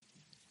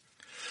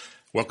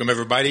Welcome,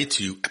 everybody,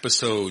 to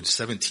episode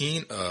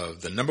 17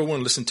 of the number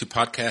one listened to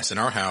podcast in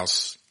our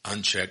house,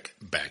 Unchecked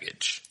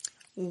Baggage.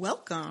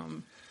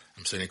 Welcome.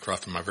 I'm sitting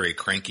across from my very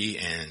cranky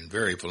and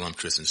very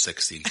voluptuous and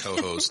sexy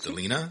co-host,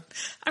 Alina.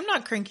 I'm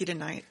not cranky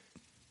tonight.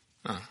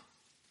 Huh.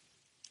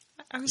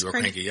 You were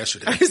cranky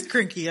yesterday. I was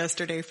cranky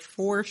yesterday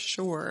for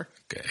sure.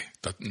 Okay.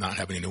 But not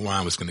having any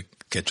wine was going to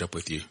catch up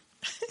with you.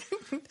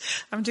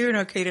 I'm doing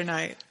okay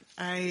tonight.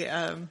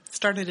 I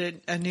started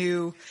a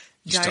new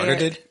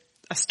diet.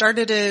 I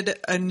started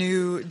a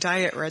new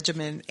diet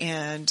regimen,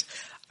 and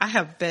I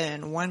have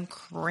been one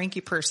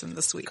cranky person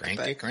this week.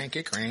 Cranky. I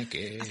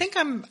think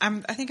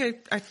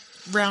I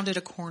rounded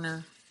a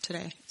corner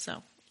today,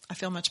 so I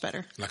feel much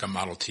better. Like a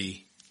Model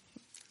T.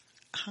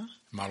 Huh?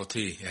 Model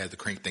T. It had the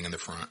crank thing in the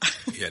front.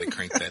 You had to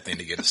crank that thing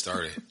to get it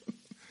started.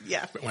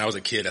 Yeah. But when I was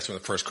a kid, that's when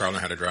the first car I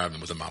learned how to drive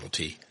was a Model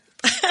T.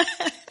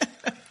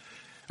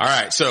 All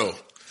right, so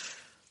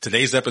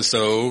today's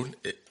episode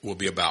will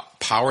be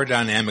about power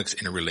dynamics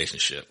in a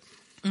relationship.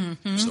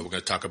 Mm-hmm. So we're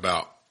going to talk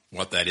about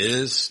what that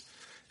is,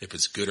 if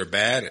it's good or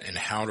bad, and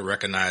how to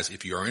recognize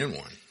if you are in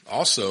one.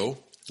 Also,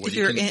 if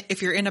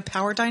you're in a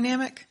power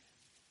dynamic.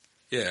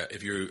 Yeah,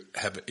 if you're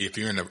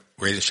in a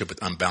relationship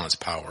with unbalanced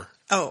power.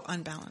 Oh,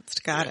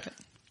 unbalanced. Got it.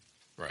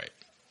 Right.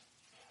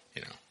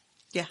 You know.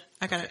 Yeah,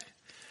 I got it.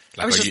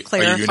 Like, I was just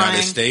clarifying. Are you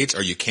United States or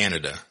are you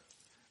Canada?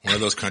 One of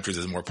those countries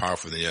is more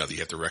powerful than the other. You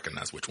have to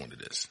recognize which one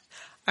it is.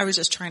 I was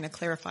just trying to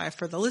clarify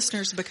for the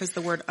listeners because the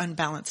word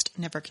unbalanced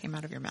never came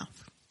out of your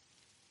mouth.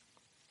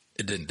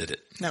 It didn't, did it?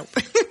 Nope.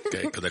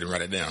 Okay, because I didn't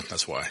write it down.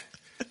 That's why.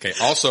 Okay,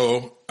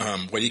 also,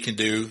 what you can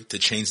do to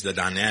change the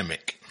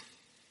dynamic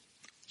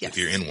if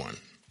you're in one.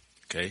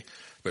 Okay,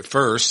 but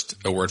first,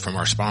 a word from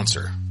our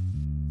sponsor.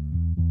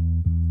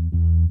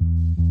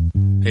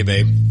 Hey,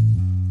 babe.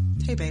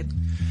 Hey, babe.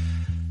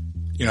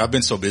 You know, I've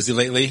been so busy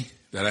lately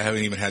that I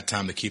haven't even had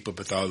time to keep up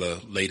with all the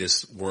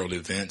latest world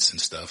events and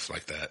stuff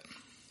like that.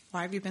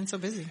 Why have you been so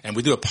busy? And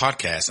we do a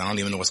podcast. I don't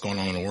even know what's going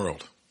on in the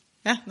world.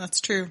 Yeah, that's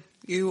true.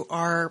 You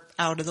are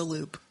out of the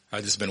loop.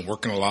 I've just been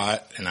working a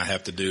lot, and I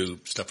have to do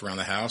stuff around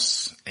the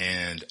house,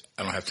 and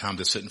I don't have time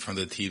to sit in front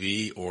of the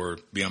TV or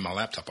be on my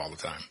laptop all the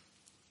time.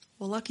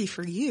 Well, lucky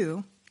for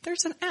you,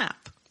 there's an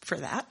app for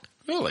that.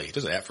 Really?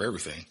 There's an app for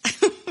everything.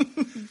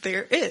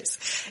 There is.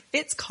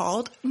 It's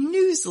called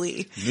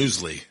Newsly.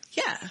 Newsly.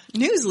 Yeah.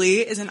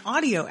 Newsly is an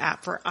audio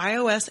app for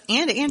iOS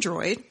and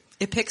Android.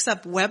 It picks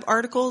up web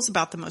articles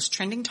about the most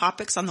trending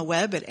topics on the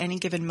web at any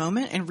given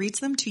moment and reads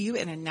them to you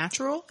in a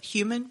natural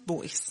human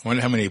voice. I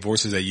wonder how many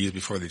voices they used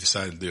before they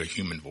decided to do a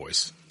human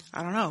voice.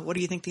 I don't know. What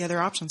do you think the other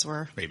options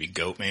were? Maybe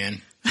Goat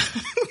Man.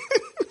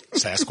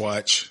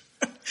 Sasquatch.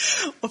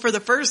 Well, for the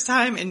first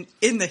time in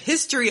the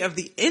history of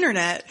the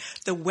internet,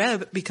 the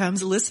web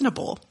becomes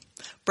listenable.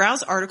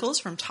 Browse articles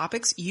from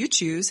topics you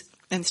choose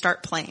and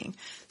start playing.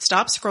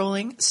 Stop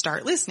scrolling,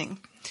 start listening.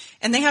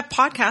 And they have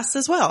podcasts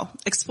as well.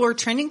 Explore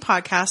trending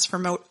podcasts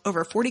from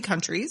over 40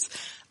 countries.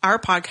 Our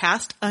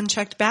podcast,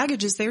 Unchecked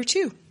Baggage, is there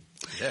too.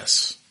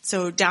 Yes.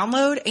 So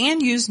download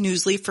and use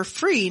Newsly for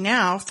free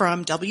now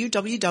from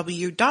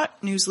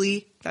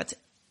www.newsly, that's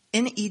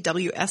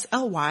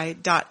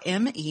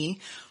NEWSLY.me,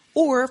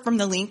 or from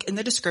the link in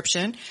the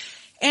description,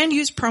 and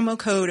use promo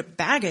code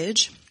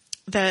BAGGAGE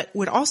that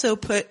would also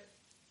put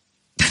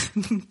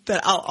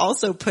that I'll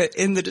also put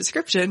in the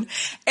description,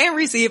 and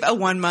receive a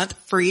 1-month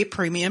free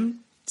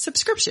premium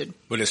subscription.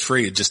 But it's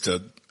free just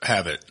to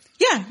have it.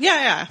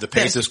 Yeah. The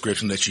paid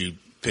subscription lets you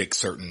pick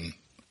certain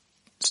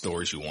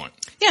stories you want.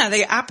 Yeah,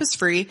 the app is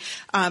free,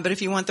 but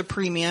if you want the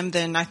premium,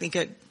 then I think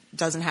it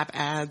doesn't have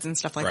ads and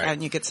stuff like that,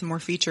 and you get some more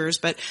features.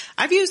 But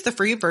I've used the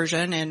free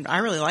version, and I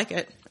really like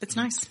it. It's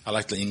nice. I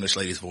like the English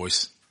lady's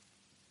voice.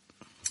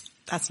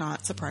 That's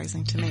not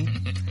surprising to me.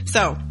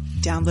 So,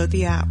 download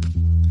the app.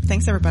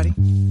 Thanks, everybody.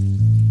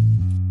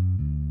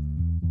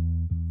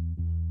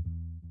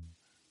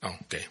 Oh,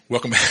 okay.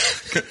 Welcome back.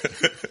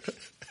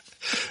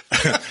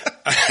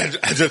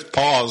 I just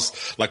paused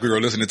like we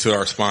were listening to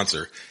our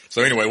sponsor.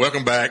 So anyway,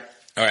 welcome back.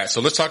 All right.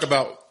 So let's talk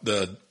about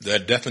the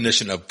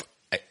definition of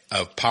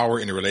power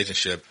in a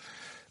relationship.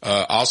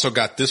 I also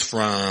got this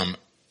from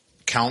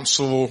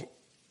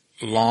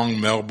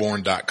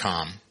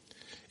counsellongmelbourne.com.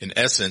 In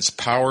essence,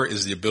 power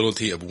is the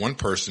ability of one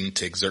person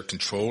to exert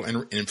control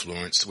and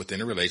influence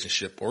within a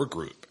relationship or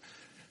group.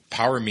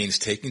 Power means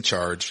taking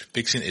charge,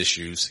 fixing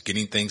issues,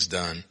 getting things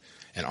done,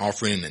 and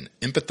offering an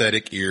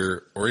empathetic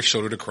ear or a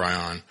shoulder to cry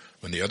on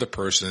when the other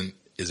person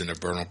is in a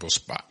vulnerable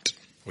spot.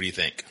 What do you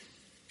think?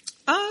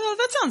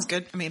 That sounds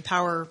good. I mean,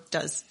 power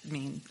does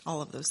mean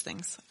all of those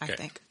things, I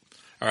think.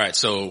 All right.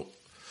 So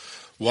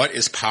what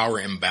is power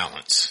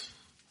imbalance?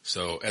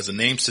 So as the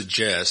name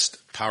suggests,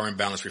 power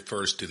imbalance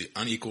refers to the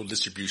unequal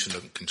distribution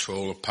of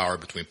control of power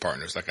between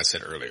partners, like I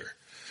said earlier.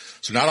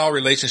 So not all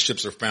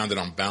relationships are founded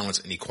on balance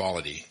and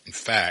equality. In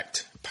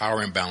fact,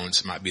 power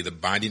imbalance might be the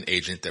binding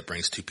agent that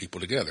brings two people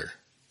together.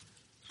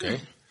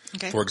 Okay?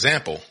 For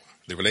example,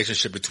 the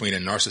relationship between a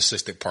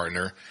narcissistic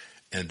partner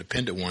and a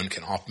dependent one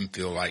can often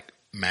feel like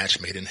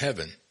match made in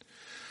heaven.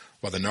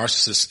 While the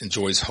narcissist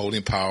enjoys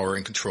holding power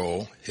and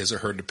control, his or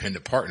her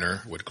dependent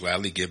partner would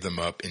gladly give them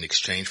up in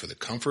exchange for the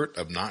comfort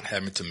of not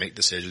having to make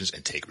decisions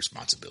and take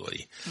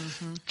responsibility.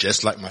 Mm-hmm.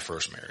 Just like my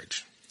first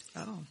marriage.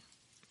 Oh.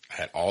 I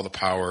had all the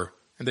power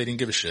and they didn't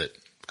give a shit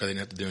because they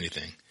didn't have to do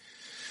anything.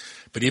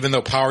 But even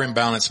though power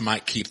imbalance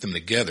might keep them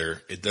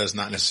together, it does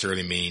not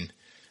necessarily mean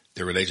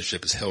their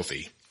relationship is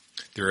healthy.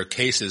 There are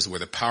cases where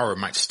the power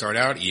might start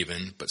out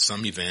even, but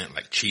some event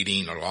like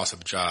cheating or loss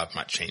of job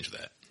might change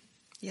that.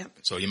 Yep.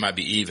 So you might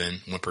be even,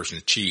 one person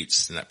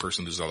cheats and that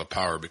person loses all the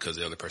power because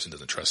the other person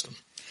doesn't trust them.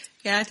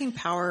 Yeah, I think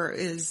power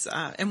is,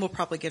 and we'll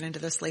probably get into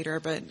this later,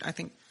 but I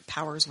think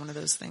power is one of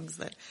those things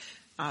that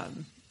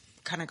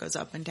kind of goes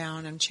up and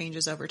down and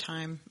changes over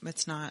time.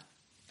 It's not,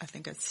 I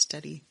think it's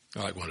steady.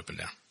 I like going up and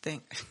down.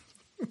 Thing.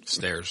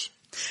 Stairs.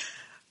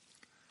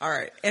 All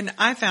right. And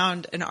I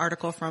found an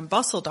article from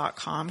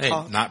bustle.com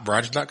called not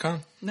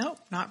brides.com? No,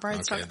 not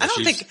brides.com. Okay,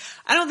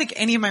 I don't think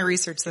any of my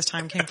research this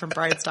time came from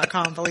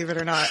brides.com, believe it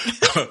or not.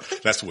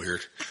 That's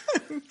weird.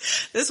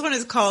 This one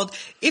is called,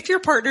 if your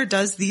partner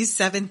does these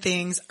 7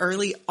 things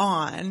early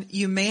on,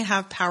 you may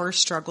have power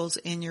struggles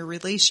in your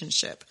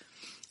relationship.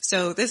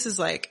 So this is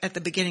like at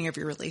the beginning of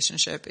your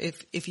relationship.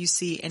 If you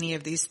see any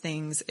of these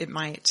things, it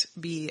might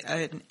be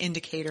an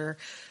indicator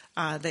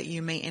that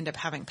you may end up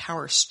having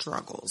power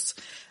struggles.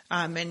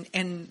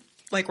 And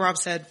like Rob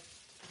said,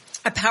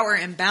 a power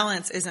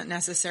imbalance isn't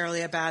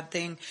necessarily a bad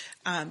thing,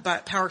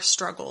 but power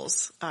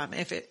struggles,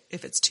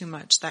 if it's too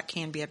much, that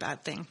can be a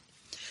bad thing.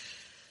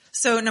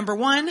 So number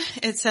 1,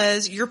 it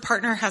says your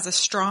partner has a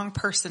strong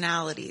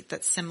personality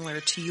that's similar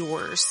to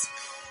yours.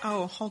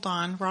 Oh, hold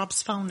on.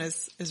 Rob's phone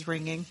is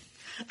ringing.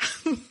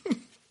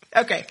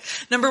 Okay.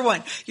 Number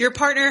 1, your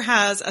partner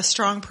has a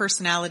strong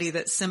personality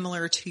that's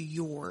similar to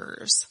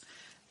yours.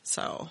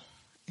 So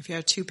if you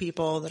have 2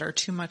 people that are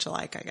too much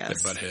alike, I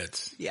guess. They butt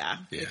heads. Yeah,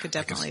 you could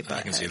definitely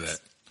butt heads. I can see that.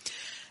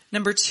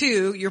 Number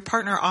 2, your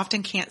partner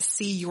often can't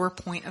see your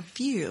point of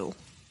view.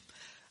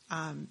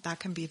 That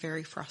can be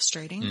very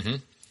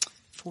frustrating,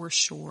 for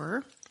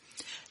sure.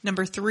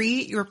 Number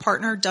 3, your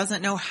partner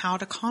doesn't know how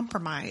to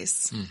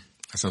compromise.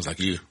 That sounds like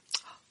you.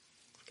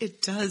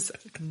 It does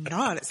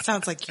not. It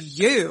sounds like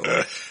you.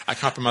 I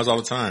compromise all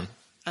the time.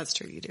 That's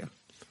true, you do.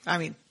 I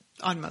mean,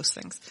 on most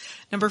things.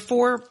 Number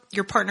 4,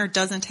 your partner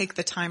doesn't take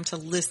the time to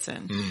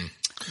listen.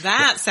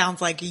 That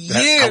sounds like you.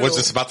 I was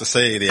just about to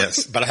say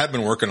yes, but I have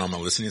been working on my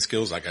listening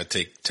skills. Like I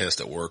take tests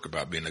at work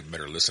about being a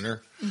better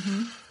listener,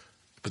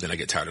 but then I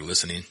get tired of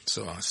listening,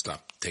 so I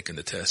stop taking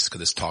the test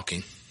because it's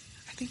talking.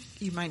 I think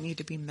you might need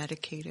to be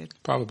medicated.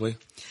 Probably.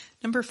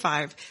 Number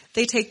 5,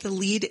 they take the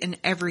lead in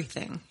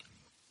everything.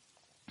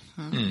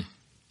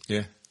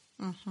 Yeah.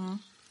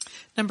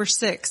 Number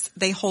 6,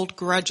 they hold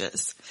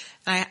grudges.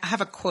 And I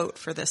have a quote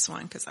for this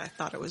one because I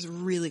thought it was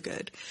really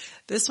good.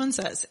 This one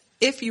says,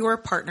 if your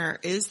partner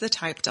is the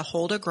type to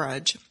hold a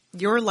grudge,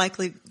 you're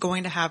likely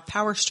going to have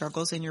power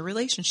struggles in your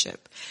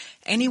relationship.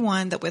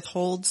 Anyone that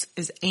withholds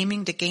is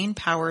aiming to gain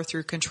power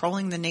through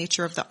controlling the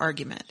nature of the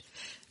argument,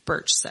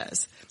 Birch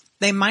says.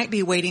 They might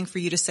be waiting for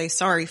you to say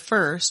sorry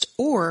first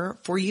or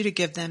for you to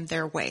give them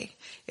their way.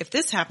 If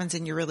this happens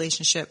in your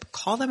relationship,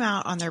 call them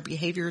out on their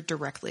behavior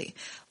directly.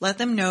 Let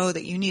them know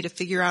that you need to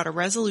figure out a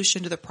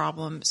resolution to the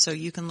problem so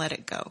you can let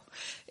it go.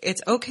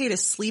 It's okay to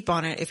sleep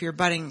on it if you're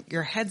butting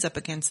your heads up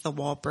against the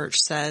wall, Birch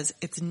says.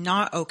 It's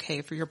not okay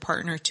for your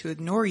partner to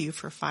ignore you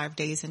for 5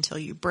 days until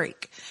you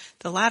break.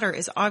 The latter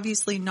is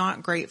obviously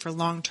not great for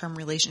long-term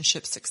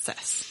relationship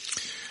success.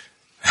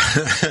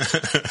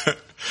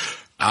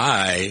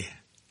 I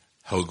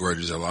hold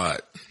grudges a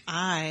lot.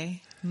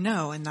 I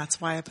know, and that's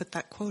why I put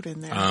that quote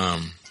in there.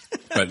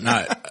 But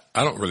I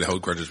don't really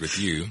hold grudges with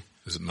you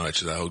as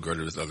much as I hold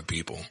grudges with other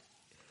people.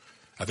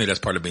 I think that's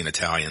part of being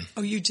Italian.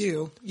 Oh, you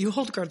do. You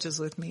hold grudges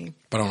with me.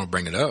 But I don't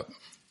bring it up.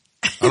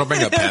 I don't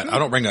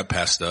bring up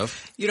past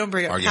stuff. You don't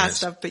bring up past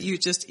stuff, but you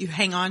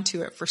hang on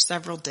to it for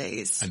several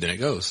days. And then it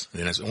goes.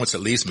 And then once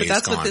it leaves me, but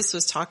it's gone. That's what this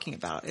was talking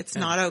about. It's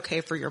not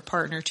okay for your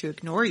partner to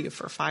ignore you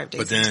for 5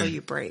 days until you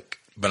break.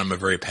 But I'm a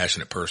very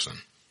passionate person.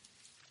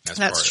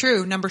 That's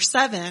true. Number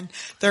 7,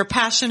 they're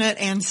passionate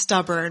and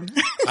stubborn.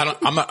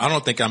 I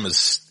don't think I'm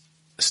as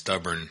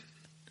stubborn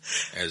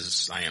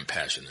as I am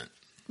passionate.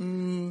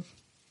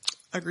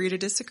 Agree to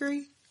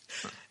disagree?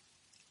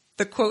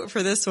 The quote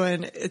for this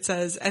one, it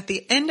says, at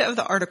the end of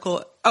the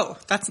article,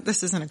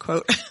 this isn't a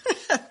quote.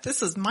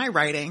 This is my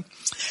writing.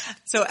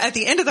 So at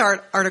the end of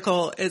the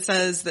article, it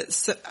says that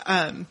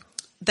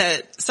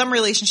some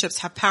relationships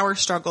have power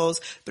struggles,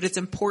 but it's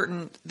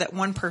important that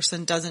one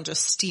person doesn't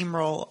just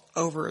steamroll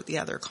over the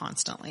other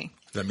constantly.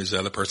 That means the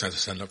other person has to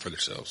stand up for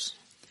themselves.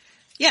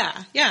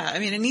 Yeah. I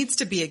mean, it needs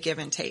to be a give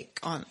and take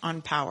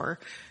on power.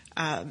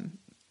 And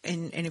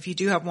if you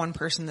do have one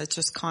person that's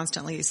just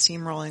constantly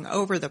steamrolling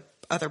over the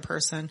other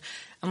person,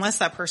 unless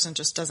that person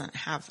just doesn't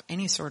have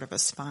any sort of a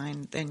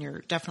spine, then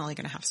you're definitely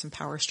going to have some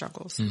power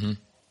struggles.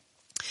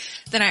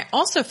 Then I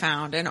also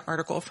found an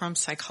article from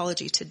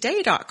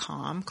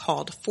psychologytoday.com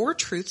called 4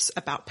 Truths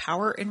About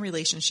Power in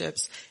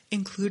Relationships,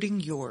 Including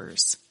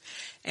Yours.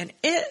 And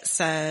it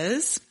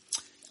says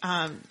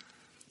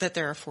that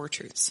there are 4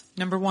 truths.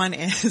 Number 1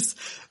 is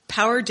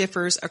power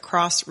differs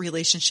across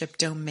relationship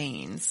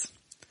domains.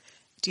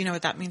 Do you know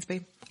what that means,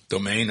 babe?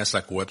 Domain, that's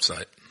like a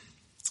website.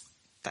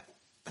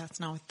 That's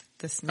not what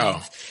this means.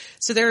 Oh.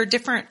 So there are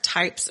different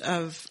types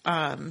of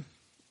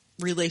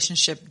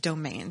relationship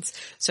domains.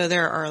 So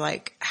there are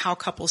like how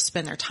couples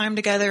spend their time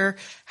together,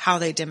 how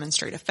they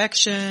demonstrate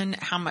affection,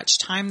 how much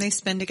time they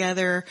spend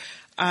together,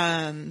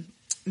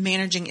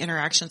 managing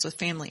interactions with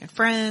family and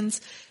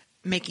friends,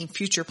 making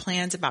future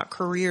plans about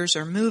careers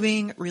or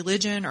moving,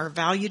 religion or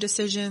value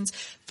decisions,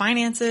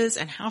 finances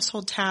and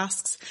household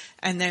tasks.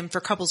 And then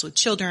for couples with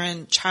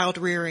children, child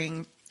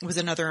rearing was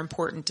another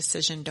important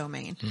decision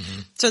domain.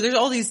 Mm-hmm. So there's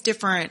all these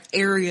different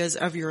areas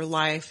of your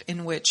life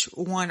in which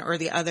one or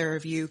the other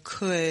of you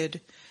could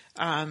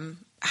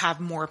have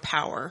more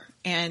power.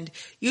 And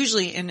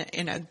usually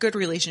in a good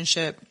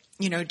relationship,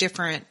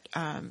 different,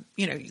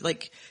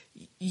 like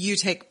you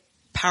take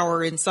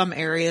power in some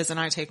areas and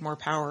I take more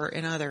power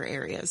in other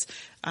areas.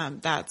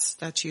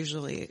 That's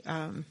usually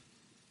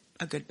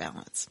a good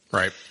balance.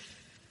 Right.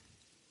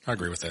 I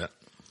agree with that.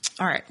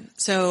 All right.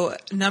 So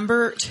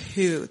number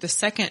 2, the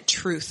second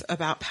truth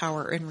about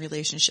power in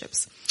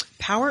relationships.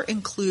 Power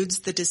includes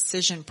the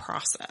decision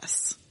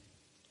process.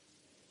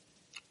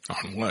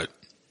 On what?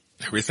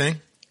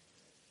 Everything?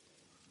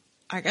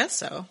 I guess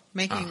so.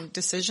 Making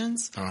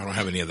decisions. Oh, I don't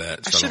have any of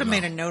that. So I should have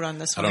made a note on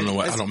this one. I don't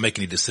know I don't make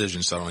any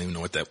decisions, so I don't even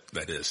know what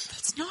that is.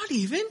 That's not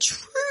even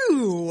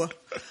true.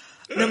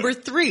 Number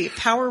 3,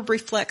 power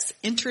reflects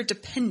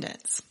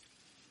interdependence.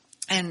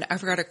 And I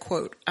forgot a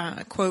quote,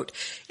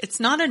 it's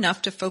not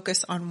enough to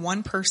focus on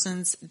one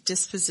person's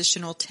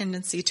dispositional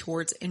tendency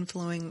towards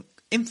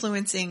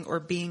influencing or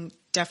being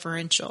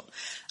deferential.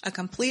 A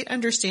complete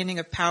understanding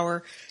of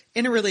power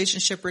in a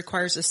relationship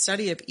requires a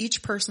study of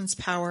each person's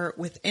power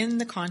within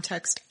the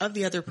context of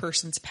the other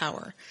person's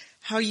power.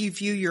 How you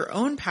view your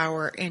own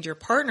power and your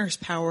partner's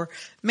power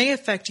may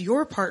affect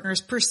your partner's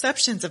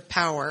perceptions of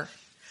power.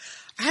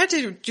 I had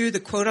to do the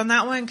quote on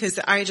that one because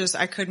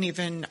I couldn't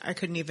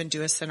even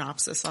do a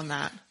synopsis on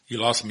that. You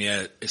lost me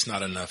at it's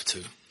not enough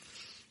to.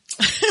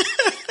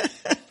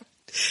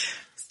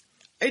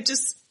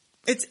 It's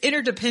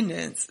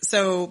interdependence.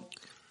 So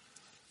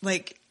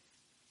like,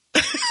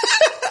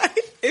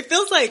 it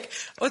feels like,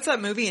 what's that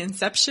movie,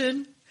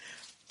 Inception?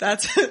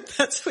 That's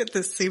what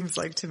this seems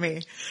like to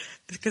me.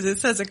 Because it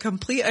says a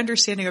complete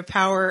understanding of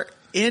power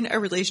in a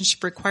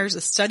relationship requires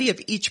a study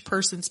of each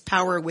person's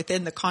power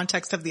within the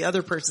context of the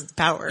other person's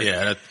power.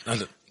 Yeah,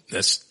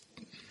 that's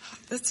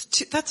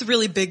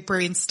really big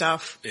brain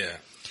stuff. Yeah.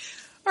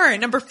 All right,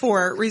 number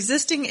 4,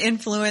 resisting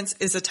influence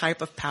is a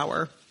type of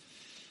power.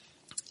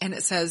 And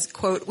it says,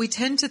 quote, we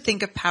tend to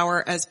think of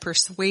power as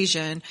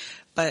persuasion,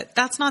 but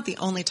that's not the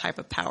only type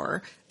of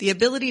power. The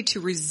ability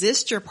to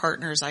resist your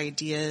partner's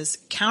ideas,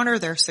 counter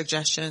their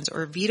suggestions,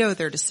 or veto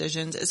their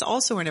decisions is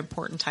also an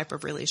important type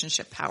of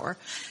relationship power.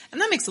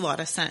 And that makes a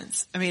lot of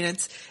sense. I mean,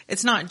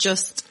 it's not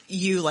just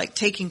you like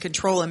taking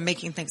control and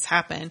making things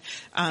happen.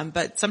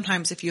 But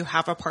sometimes if you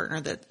have a partner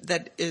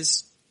that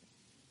is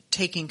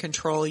taking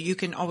control, you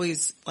can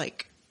always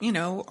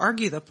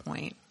argue the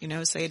point,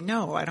 say,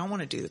 no, I don't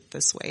want to do it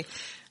this way.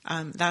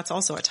 That's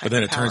also a type of power. But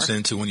then it turns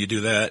into when you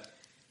do that,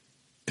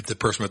 if the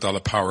person with all the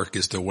power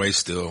gets their way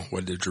still,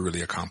 what did you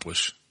really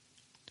accomplish?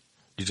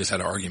 You just had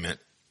an argument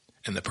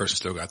and the person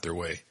still got their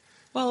way.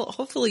 Well,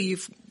 hopefully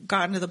you've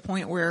gotten to the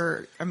point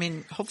where,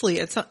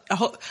 hopefully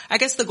I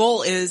guess the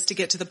goal is to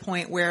get to the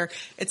point where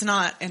it's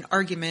not an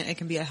argument. It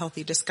can be a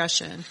healthy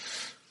discussion.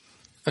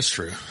 That's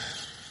true.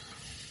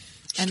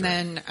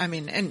 Then,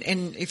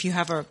 and if you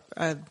have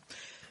a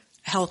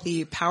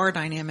healthy power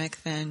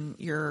dynamic, then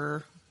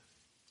your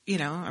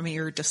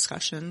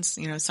discussions,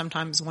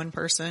 sometimes one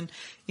person,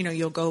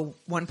 you'll go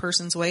one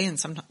person's way and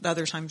the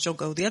other times you'll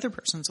go the other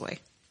person's way.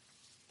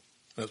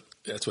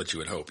 That's what you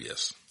would hope.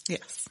 Yes.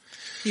 Yes,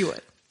 you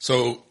would.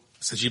 So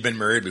since you've been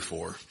married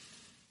before,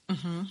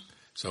 mm-hmm.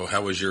 So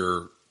how was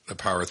the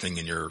power thing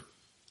in your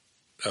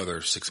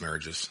other 6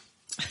 marriages?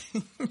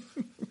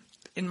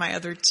 In my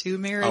other 2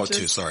 marriages? Oh,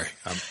 2, sorry.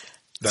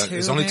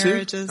 It's only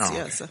marriages, 2? Oh,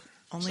 yes.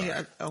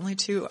 Okay. Only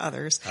 2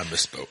 others. I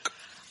misspoke.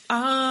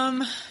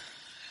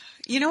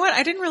 You know what?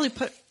 I didn't really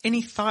put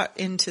any thought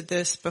into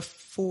this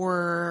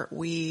before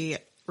we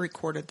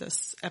recorded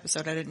this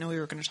episode. I didn't know we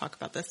were going to talk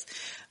about this.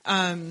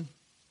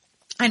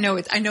 I know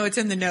it's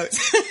in the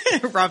notes.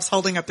 Rob's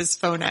holding up his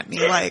phone at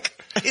me like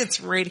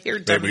it's right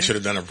here. Maybe we should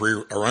have done a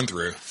run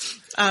through.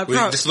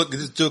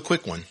 Just do a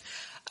quick one.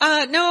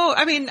 No,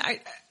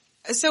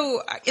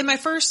 so in my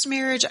first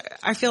marriage,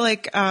 I feel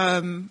like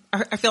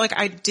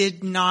I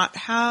did not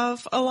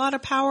have a lot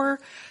of power.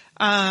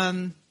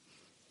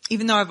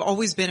 Even though I've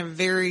always been a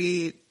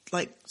very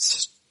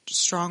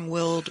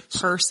strong-willed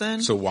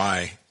person. So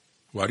why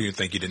do you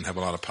think you didn't have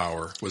a lot of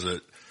power? Was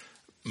it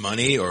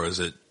money or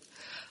was it?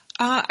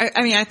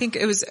 I think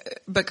it was,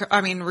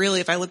 really,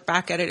 if I look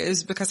back at it, it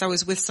was because I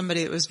was with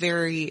somebody that was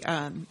very,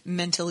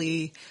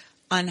 mentally,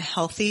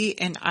 unhealthy,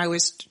 and I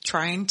was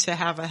trying to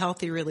have a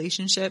healthy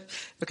relationship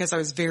because I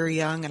was very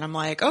young, and I'm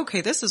like,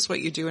 okay, this is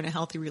what you do in a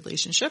healthy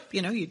relationship.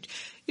 You know, you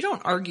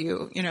don't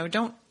argue,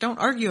 don't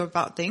argue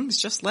about things,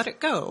 just let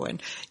it go.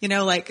 And,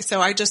 so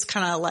I just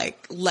kind of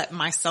like let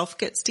myself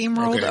get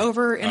steamrolled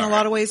over in a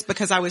lot of ways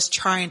because I was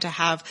trying to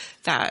have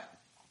that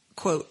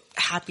quote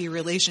happy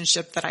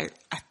relationship that I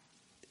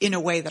in a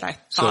way that I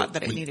thought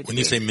that it needed to be. When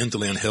you say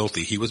mentally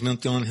unhealthy, he was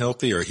mentally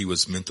unhealthy, or he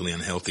was mentally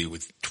unhealthy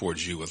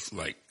towards you with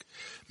like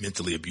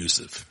mentally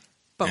abusive?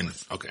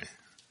 Both. Okay.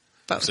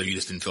 Both. So you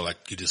just didn't feel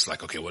like, you just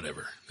like, okay,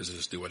 whatever. Let's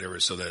just do whatever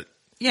so that.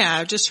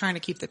 Yeah, just trying to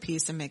keep the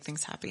peace and make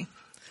things happy.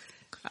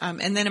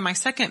 And then in my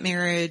second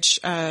marriage,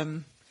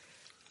 I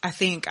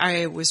think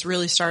I was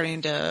really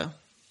starting to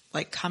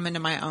like come into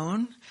my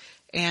own,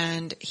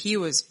 and he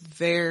was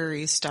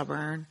very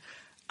stubborn.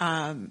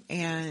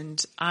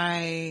 And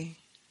I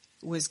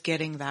was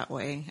getting that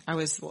way. I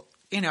was,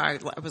 I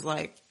was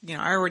like,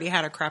 I already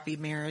had a crappy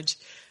marriage.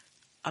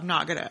 I'm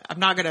not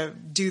gonna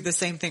do the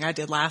same thing I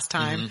did last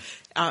time.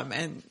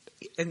 And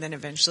then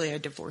eventually I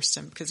divorced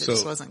him because it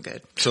just wasn't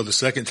good. So the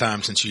second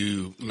time since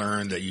you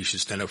learned that you should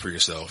stand up for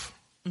yourself,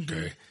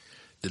 okay,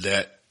 did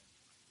that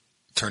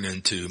turn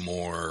into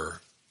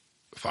more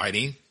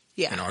fighting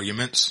and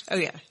arguments? Oh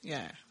yeah.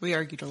 Yeah. We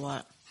argued a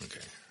lot. Okay.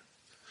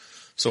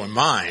 So in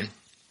mine,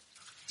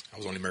 I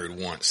was only married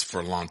once for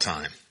a long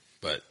time,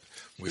 but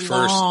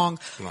long,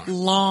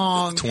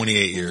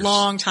 28 years.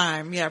 Long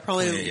time. Yeah.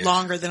 Probably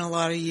longer than a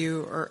lot of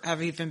you or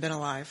have even been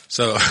alive.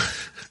 So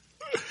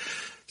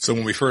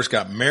when we first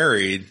got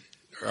married,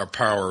 our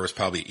power was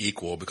probably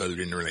equal because we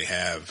didn't really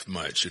have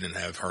much. We didn't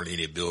have hardly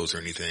any bills or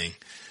anything.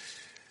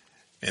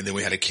 And then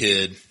we had a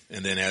kid.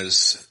 And then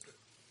as,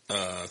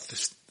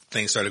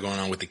 things started going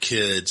on with the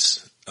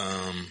kids,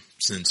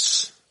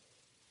 since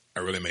I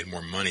really made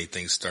more money,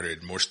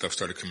 more stuff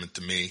started coming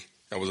to me.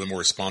 I was a more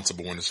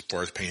responsible one as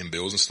far as paying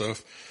bills and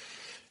stuff.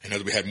 And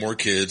as we had more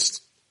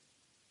kids,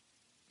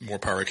 more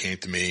power came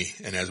to me.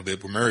 And as we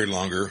were married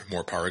longer,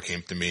 more power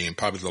came to me. And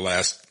probably the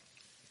last,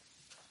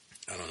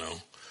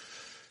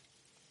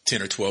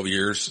 10 or 12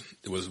 years,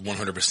 it was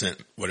 100%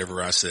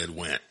 whatever I said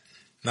went.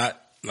 Not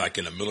like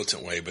in a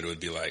militant way, but it would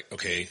be like,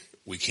 okay,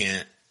 we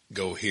can't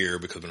go here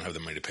because we don't have the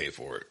money to pay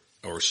for it.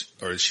 Or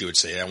she would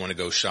say, I want to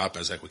go shopping. I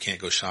was like, we can't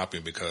go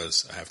shopping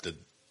because I have to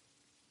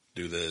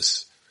do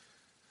this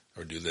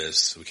or do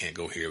this. We can't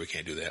go here. We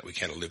can't do that. We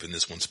can't live in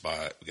this one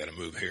spot. We got to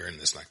move here and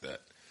this like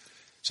that.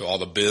 So all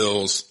the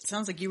bills. It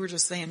sounds like you were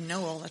just saying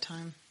no all the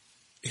time.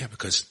 Yeah,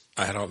 because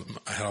I had all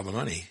the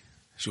money.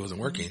 She wasn't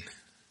working.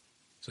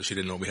 So she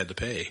didn't know we had to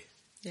pay.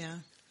 Yeah.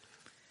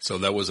 So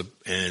that was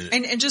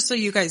and just so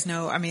you guys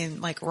know, I mean,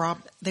 like Rob,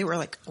 they were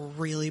like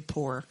really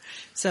poor.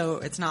 So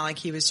it's not like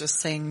he was just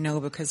saying no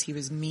because he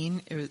was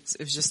mean. It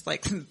was just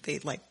like they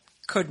like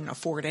couldn't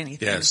afford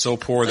anything. Yeah, so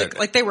poor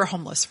that they were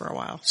homeless for a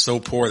while. So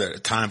poor that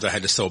at times I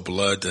had to sell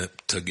blood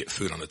to get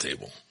food on the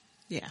table.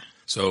 Yeah.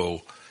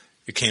 So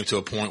it came to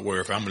a point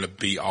where if I'm going to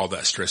be all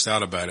that stressed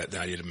out about it,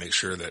 then I need to make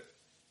sure that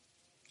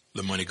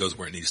the money goes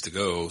where it needs to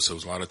go. So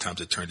a lot of times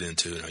it turned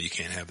into, no, you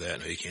can't have that.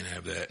 No, you can't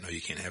have that. No, you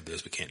can't have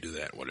this. We can't do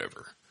that.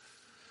 Whatever.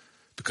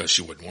 Because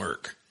she wouldn't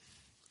work.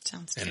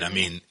 Sounds and terrible.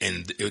 I mean,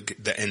 and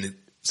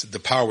the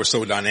power was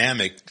so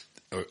dynamic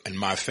in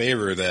my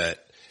favor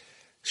that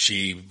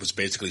she was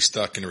basically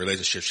stuck in a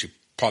relationship she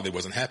probably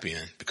wasn't happy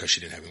in because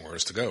she didn't have anywhere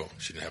else to go.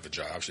 She didn't have a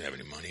job. She didn't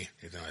have any money,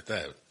 anything like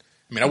that.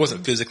 I mean, I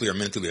wasn't physically or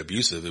mentally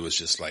abusive. It was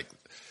just like,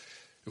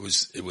 it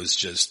was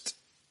just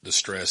the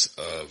stress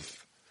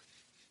of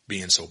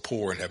being so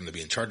poor and having to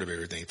be in charge of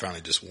everything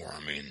finally just wore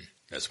on me. And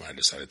that's when I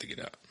decided to get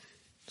out.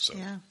 So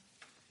yeah.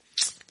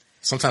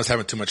 Sometimes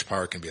having too much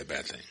power can be a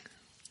bad thing.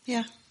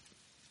 Yeah.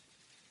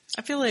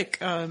 I feel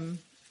like,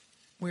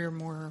 we're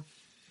more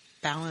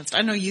balanced.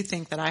 I know you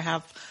think that I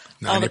have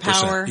all the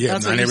power. Yeah,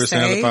 that's 90% what you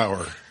say, of the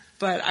power.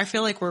 But I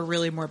feel like we're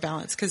really more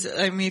balanced. Cause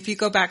I mean, if you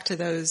go back to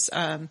those,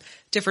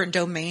 different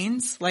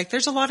domains, like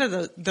there's a lot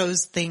of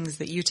those things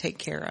that you take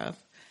care of.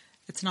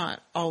 It's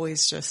not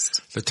always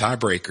just. The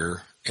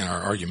tiebreaker in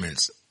our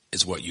arguments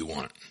is what you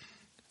want.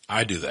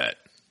 I do that.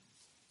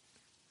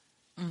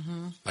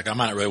 Mm-hmm. Like I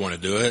might not really want to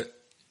do it,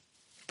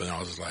 but I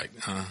was just like,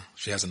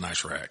 she has a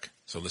nice rack,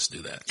 so let's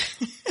do that.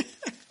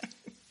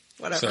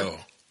 Whatever. So,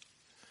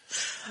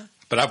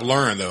 but I've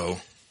learned though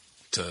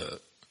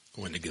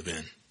when to give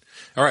in.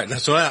 All right.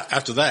 So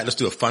after that, let's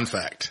do a fun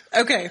fact.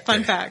 Okay.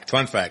 Fun fact.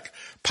 Fun fact.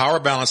 Power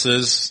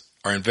balances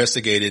are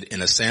investigated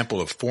in a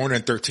sample of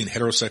 413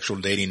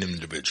 heterosexual dating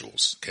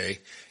individuals. Okay.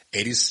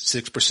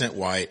 86%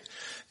 white,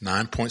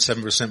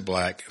 9.7%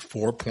 black,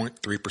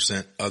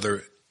 4.3%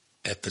 other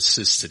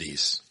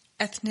ethnicities.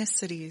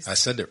 Ethnicities. I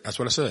said that. That's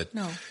what I said.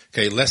 No.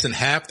 Okay. Less than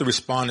half the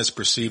respondents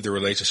perceive their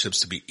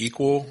relationships to be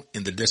equal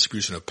in the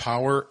distribution of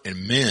power,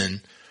 and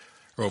men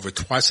are over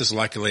twice as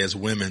likely as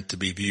women to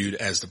be viewed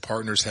as the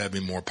partners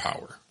having more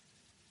power.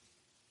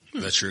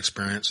 That's your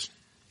experience?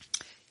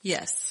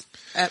 Yes.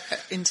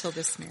 Until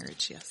this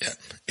marriage, yes.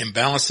 Yeah.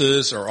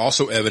 Imbalances are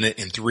also evident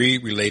in three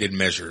related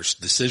measures: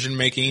 decision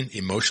making,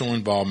 emotional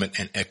involvement,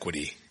 and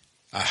equity.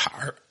 A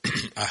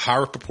A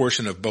higher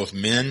proportion of both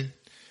men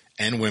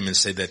and women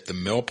say that the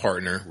male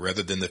partner,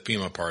 rather than the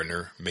female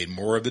partner, made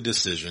more of the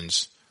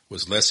decisions,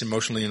 was less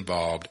emotionally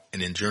involved,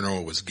 and in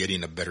general was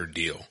getting a better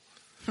deal.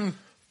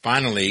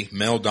 Finally,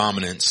 male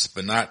dominance,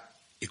 but not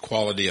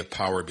equality of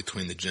power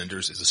between the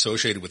genders, is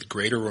associated with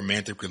greater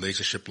romantic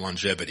relationship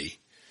longevity.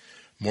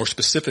 More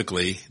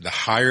specifically, the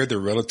higher the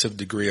relative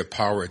degree of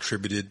power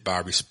attributed by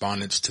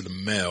respondents to the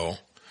male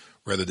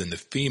rather than the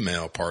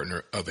female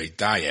partner of a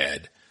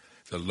dyad,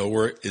 the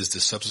lower is the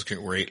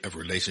subsequent rate of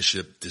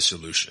relationship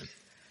dissolution.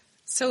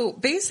 So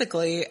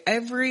basically,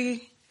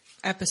 every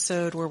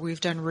episode where we've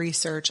done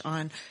research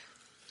on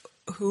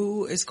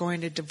who is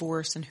going to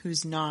divorce and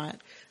who's not,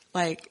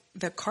 like,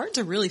 the cards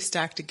are really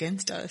stacked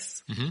against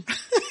us.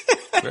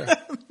 Yeah.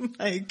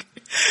 Like,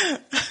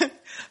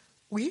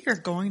 we are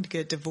going to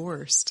get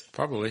divorced.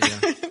 Probably,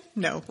 yeah.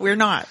 No, we're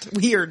not.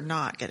 We are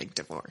not getting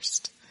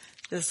divorced.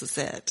 This is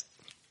it.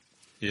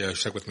 Yeah,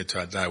 check with me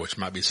till I die, which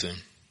might be soon,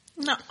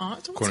 No,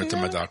 don't according say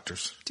to my that.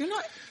 doctors. Do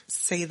not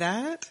say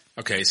that.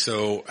 Okay,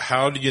 so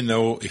how do you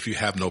know if you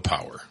have no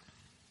power?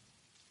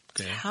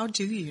 Okay. How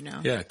do you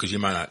know? Yeah, because you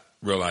might not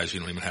realize you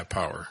don't even have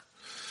power.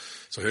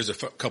 So here's a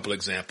couple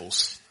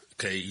examples.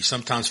 Okay, you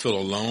sometimes feel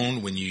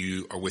alone when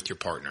you are with your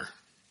partner.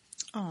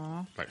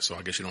 Aw. Right, so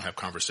I guess you don't have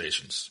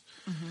conversations.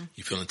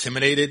 You feel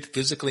intimidated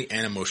physically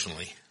and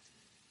emotionally,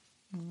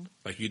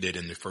 like you did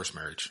in the first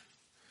marriage.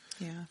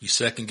 Yeah. You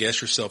second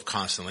guess yourself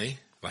constantly,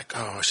 like,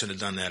 oh, I shouldn't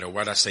have done that, or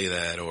why'd I say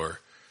that, or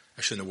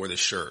I shouldn't have wore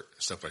this shirt,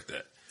 stuff like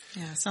that.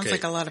 Yeah, sounds Okay.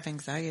 like a lot of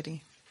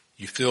anxiety.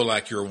 You feel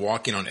like you're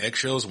walking on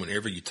eggshells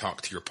whenever you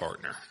talk to your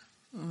partner.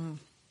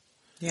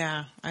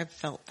 Yeah, I've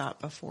felt that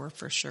before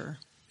for sure.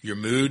 Your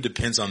mood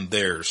depends on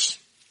theirs.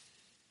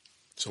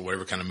 So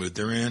whatever kind of mood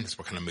they're in, that's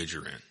what kind of mood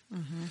you're in.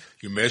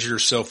 You measure your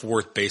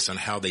self-worth based on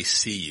how they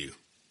see you.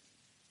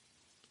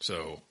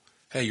 So,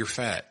 hey, you're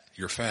fat.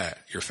 You're fat.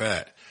 You're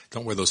fat.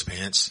 Don't wear those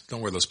pants.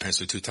 Don't wear those pants.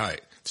 They're too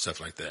tight. Stuff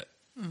like that.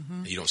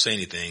 You don't say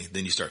anything.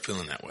 Then you start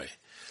feeling that way.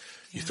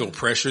 You feel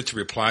pressure to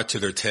reply to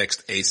their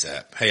text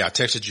ASAP. Hey, I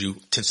texted you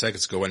 10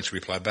 seconds ago. Why didn't you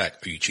reply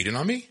back? Are you cheating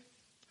on me?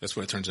 That's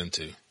what it turns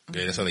into.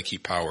 Okay. That's how they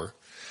keep power.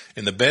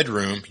 In the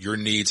bedroom, your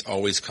needs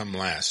always come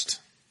last.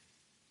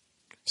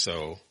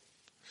 So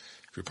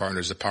if your partner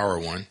is a power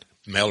one,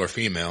 male or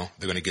female,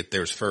 they're going to get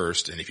theirs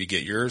first. And if you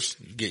get yours,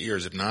 you get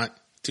yours. If not,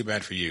 too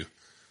bad for you.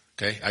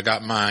 Okay. I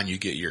got mine. You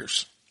get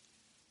yours.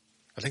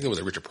 I think that was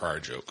a Richard Pryor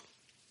joke.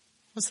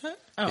 What's that?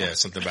 Oh. Yeah.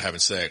 Something about having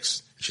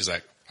sex. And she's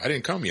like, I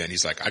didn't come yet. And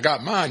he's like, I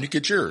got mine. You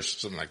get yours.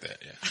 Something like that.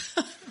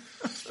 Yeah.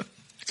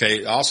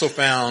 Okay. I also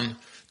found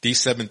these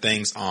 7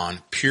 things on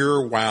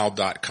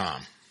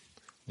purewow.com.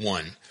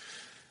 1,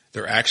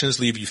 their actions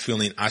leave you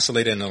feeling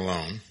isolated and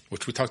alone,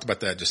 which we talked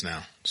about that just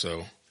now.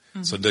 So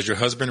does your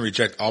husband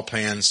reject all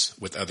plans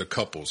with other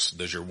couples?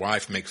 Does your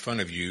wife make fun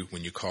of you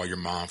when you call your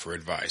mom for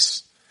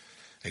advice?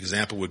 An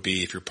example would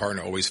be if your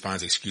partner always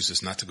finds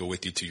excuses not to go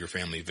with you to your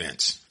family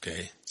events.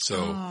 Okay.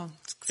 So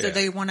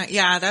They want to,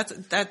 yeah,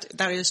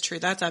 that is true.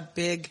 That's a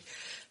big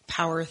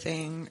power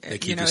thing. They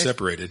keep you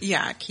separated.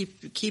 Yeah.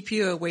 Keep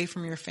you away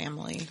from your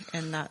family,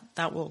 and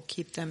that will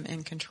keep them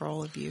in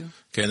control of you.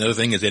 Okay. Another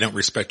thing is they don't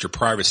respect your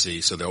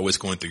privacy. So they're always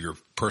going through your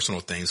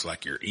personal things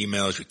like your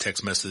emails, your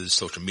text messages,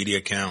 social media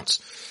accounts.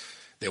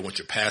 They want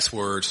your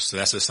passwords. So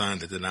that's a sign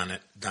that the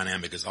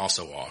dynamic is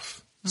also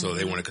off. So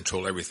they want to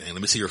control everything.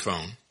 Let me see your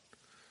phone.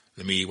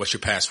 What's your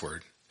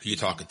password? Who you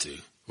talking to?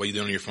 What are you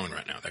doing on your phone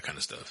right now? That kind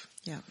of stuff.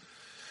 Yeah.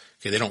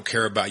 Okay. They don't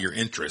care about your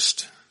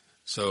interest.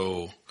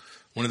 So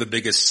one of the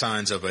biggest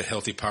signs of a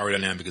healthy power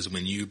dynamic is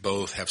when you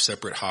both have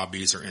separate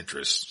hobbies or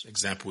interests.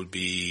 Example would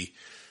be,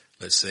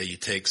 let's say you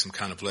take some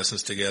kind of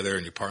lessons together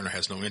and your partner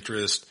has no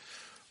interest,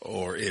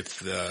 or if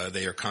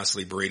they are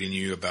constantly berating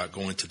you about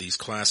going to these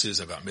classes,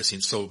 about missing.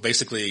 So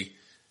basically,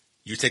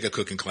 you take a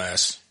cooking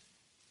class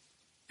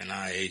and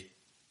I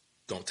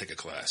don't take a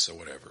class or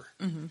whatever.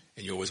 And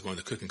you're always going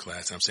to cooking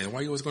class. And I'm saying, why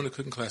are you always going to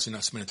cooking class and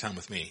not spending time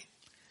with me?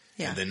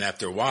 Yeah. And then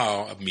after a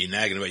while of me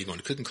nagging about you going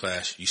to cooking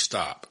class, you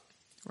stop.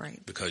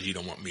 Right. Because you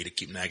don't want me to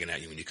keep nagging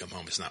at you when you come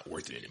home. It's not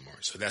worth it anymore.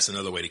 So that's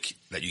another way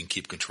that you can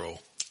keep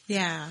control.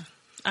 Yeah.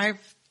 I've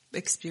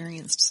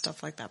experienced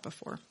stuff like that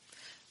before.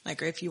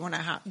 Like if you want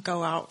to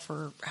go out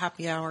for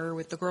happy hour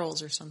with the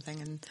girls or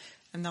something,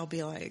 and they'll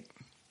be like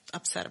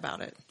upset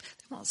about it.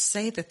 They won't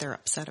say that they're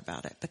upset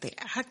about it, but they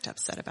act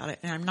upset about it.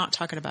 And I'm not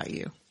talking about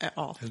you at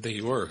all. I think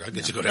you were. I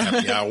get you go to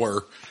happy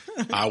hour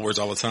hours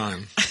all the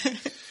time.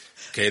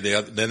 Okay.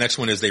 The next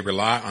one is they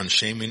rely on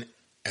shaming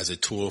as a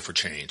tool for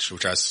change,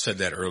 which I said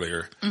that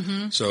earlier.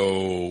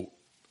 So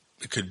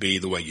it could be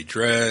the way you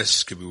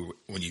dress, could be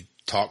when you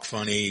talk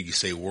funny, you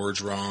say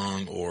words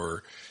wrong,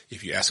 or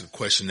if you ask a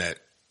question that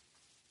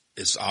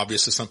is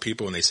obvious to some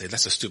people and they say,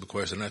 that's a stupid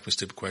question. Don't ask me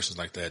stupid questions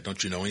like that.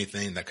 Don't you know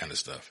anything? That kind of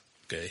stuff.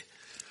 Okay.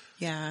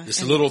 Yeah. It's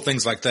the little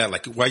things like that.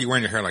 Like, why are you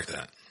wearing your hair like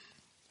that?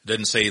 It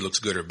doesn't say it looks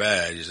good or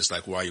bad. It's just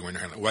like, why are you wearing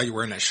your hair? Why are you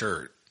wearing that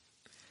shirt?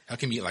 How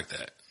can you eat like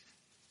that?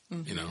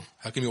 You know,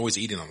 how can you always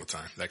eating all the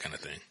time? That kind of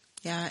thing.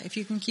 Yeah. If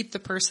you can keep the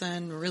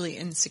person really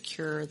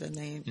insecure, then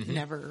they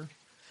never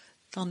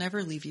They'll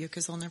never leave you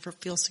because they'll never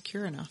feel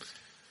secure enough.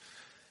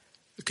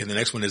 Okay, the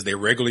next one is they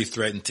regularly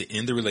threaten to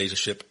end the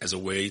relationship as a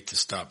way to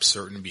stop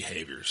certain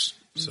behaviors.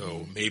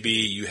 So maybe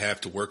you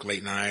have to work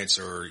late nights,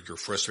 or you're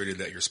frustrated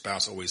that your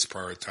spouse always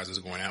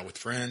prioritizes going out with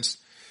friends.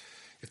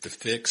 If the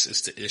fix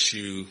is to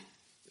issue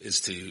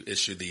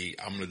the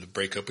I'm going to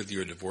break up with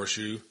you or divorce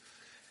you,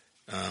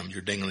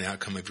 you're dangling the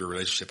outcome of your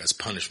relationship as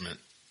punishment.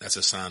 That's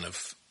a sign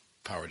of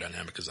power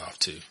dynamic is off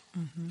too.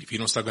 If you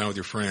don't stop going out with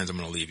your friends, I'm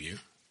going to leave you.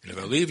 And if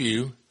I leave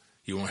you,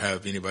 you won't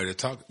have anybody to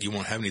talk. You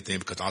won't have anything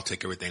because I'll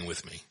take everything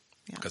with me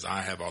because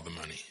I have all the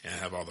money and I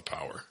have all the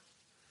power.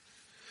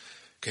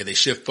 Okay, they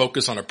shift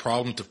focus on a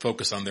problem to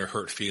focus on their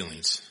hurt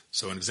feelings.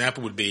 So an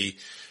example would be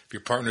if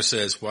your partner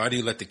says, why do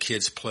you let the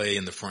kids play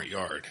in the front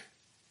yard?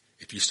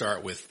 If you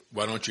start with,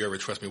 why don't you ever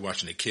trust me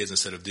watching the kids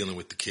instead of dealing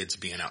with the kids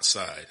being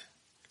outside?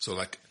 So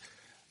like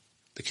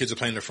the kids are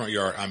playing in the front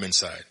yard, I'm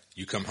inside.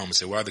 You come home and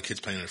say, why are the kids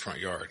playing in the front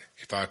yard?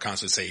 If I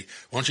constantly say,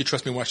 why don't you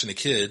trust me watching the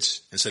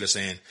kids? Instead of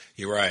saying,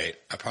 you're right,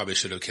 I probably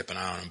should have kept an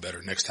eye on them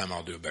better. Next time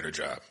I'll do a better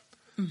job.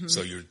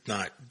 So you're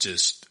not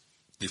just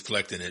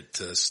deflecting it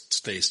to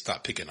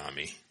stop picking on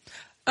me.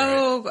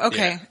 Oh, right?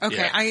 okay. Yeah.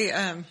 Okay.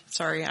 Yeah.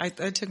 Sorry.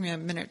 It took me a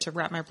minute to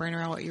wrap my brain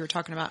around what you were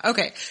talking about.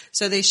 Okay.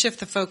 So they shift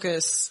the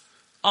focus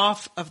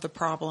off of the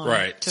problem.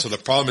 Right. So the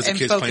problem is the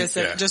kids playing. And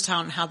focus just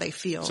on how they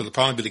feel. So the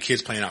problem would be the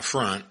kids playing out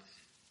front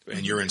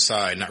and you're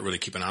inside, not really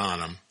keeping an eye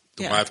on them.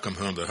 The wife comes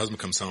home, the husband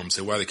comes home and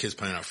say, why are the kids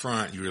playing out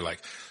front? You're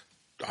like,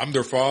 I'm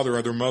their father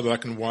or their mother. I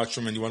can watch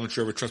them. And why don't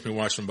you ever trust me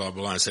watch them, blah,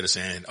 blah, blah. Instead of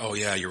saying, oh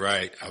yeah, you're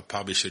right. I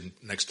probably should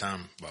next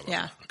time, blah, blah,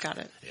 yeah. blah. Got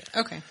it.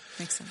 Yeah. Okay.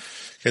 Makes sense.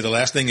 Okay. The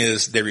last thing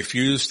is they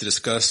refuse to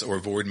discuss or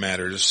avoid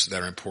matters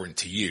that are important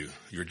to you.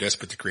 You're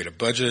desperate to create a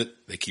budget.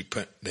 They keep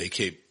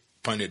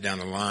putting it down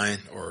the line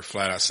or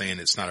flat out saying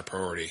it's not a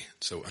priority.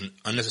 So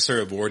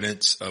unnecessary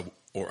avoidance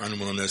or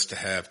unwillingness to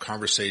have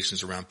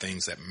conversations around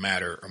things that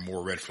matter are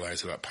more red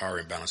flags about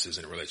power imbalances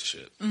in a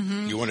relationship.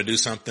 You want to do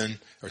something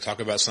or talk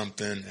about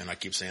something and I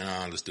keep saying,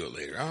 oh, let's do it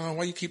later. Oh,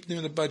 why you keep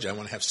doing the budget? I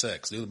want to have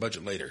sex. Do the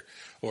budget later.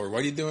 Or why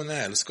are you doing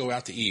that? Let's go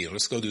out to eat.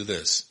 Let's go do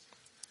this.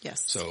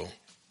 Yes. So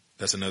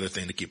that's another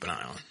thing to keep an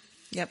eye on.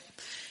 Yep.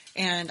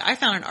 And I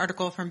found an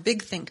article from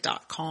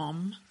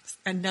bigthink.com,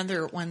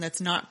 another one that's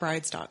not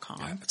brides.com.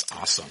 Yeah, that's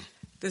awesome.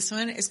 This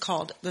one is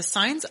called The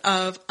Signs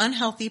of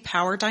Unhealthy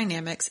Power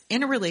Dynamics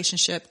in a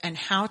Relationship and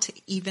How to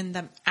Even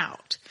Them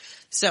Out.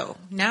 So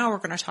now we're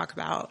going to talk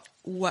about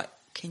what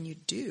can you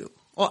do?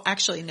 Well,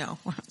 actually, no,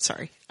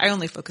 sorry. I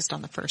only focused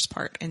on the first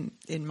part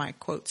in my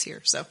quotes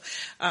here. So,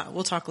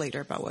 we'll talk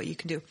later about what you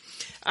can do.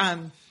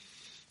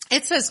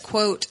 It says,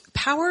 quote,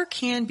 power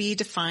can be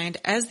defined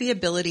as the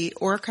ability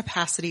or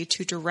capacity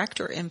to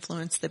direct or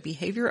influence the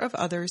behavior of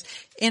others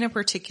in a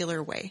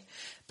particular way.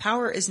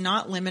 Power is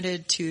not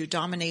limited to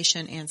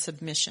domination and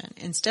submission.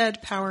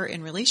 Instead, power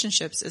in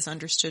relationships is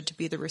understood to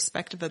be the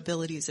respective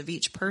abilities of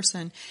each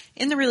person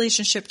in the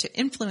relationship to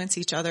influence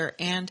each other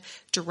and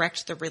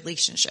direct the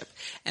relationship.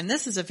 And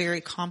this is a very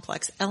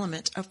complex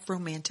element of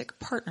romantic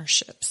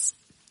partnerships.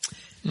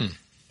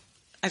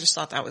 I just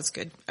thought that was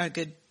a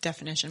good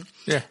definition.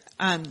 Yeah.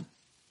 And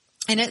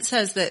it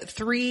says that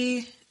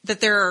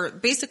there are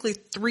basically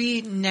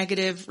three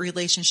negative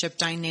relationship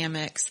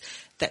dynamics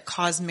that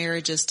cause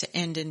marriages to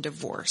end in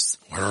divorce.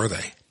 What are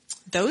they?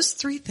 Those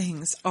three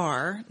things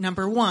are,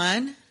 number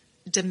one,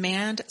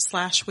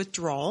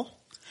 demand/withdrawal.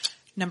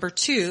 Number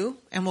two,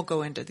 and we'll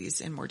go into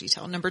these in more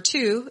detail. Number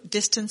two,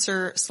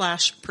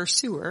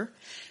 distancer/pursuer.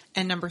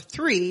 And number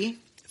three,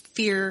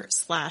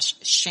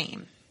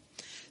 fear/shame.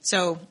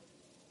 So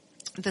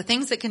the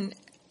things that can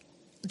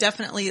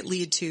definitely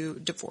lead to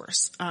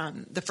divorce.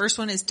 The first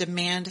one is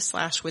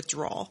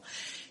demand/withdrawal.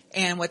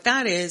 And what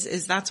that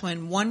is that's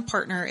when one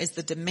partner is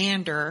the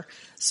demander.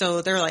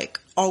 So they're like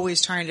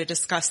always trying to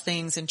discuss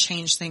things and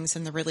change things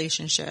in the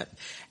relationship.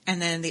 And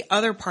then the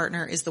other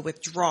partner is the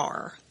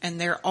withdrawer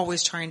and they're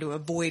always trying to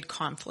avoid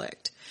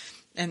conflict.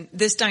 And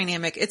this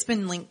dynamic, it's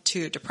been linked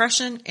to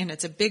depression and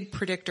it's a big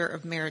predictor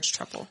of marriage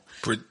trouble.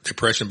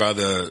 Depression by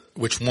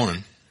which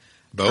one?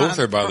 Both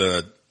or by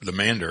the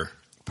demander?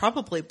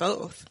 Probably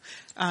both.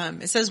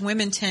 It says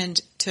women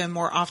tend to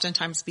more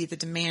oftentimes be the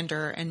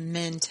demander and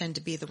men tend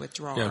to be the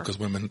withdrawer. Yeah, because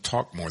women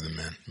talk more than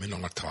men. Men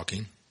don't like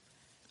talking.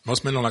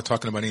 Most men don't like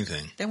talking about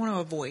anything. They want to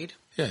avoid.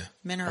 Yeah.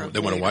 Men are They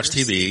want to watch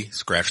TV,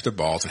 scratch their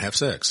balls, and have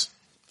sex.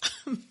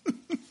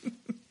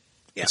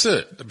 Yeah. That's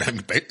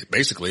it,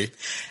 basically,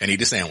 and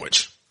eat a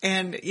sandwich.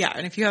 And yeah,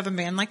 and if you have a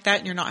man like that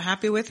and you're not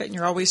happy with it and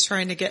you're always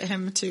trying to get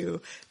him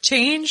to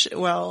change,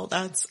 well,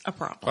 that's a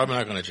problem. Probably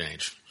not going to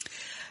change.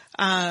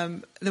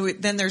 Then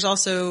there's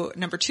also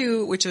number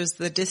two, which was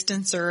the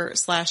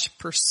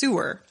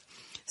distancer/pursuer.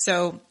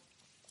 So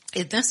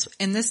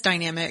in this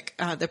dynamic,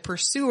 the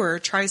pursuer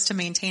tries to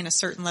maintain a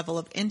certain level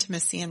of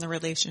intimacy in the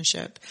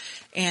relationship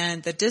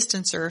and the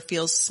distancer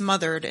feels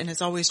smothered and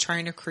is always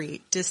trying to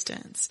create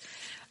distance.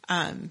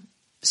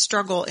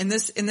 Struggle in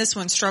this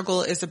one,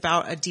 struggle is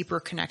about a deeper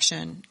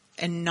connection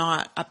and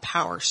not a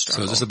power struggle.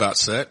 So is this about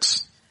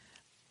sex?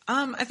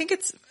 I think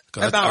it's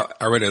about.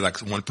 I read it like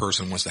one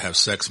person wants to have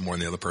sex more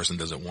than the other person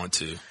doesn't want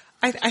to.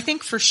 I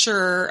think for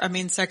sure, I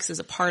mean, sex is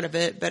a part of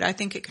it, but I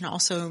think it can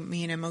also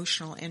mean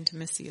emotional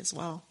intimacy as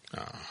well.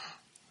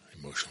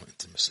 Emotional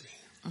intimacy.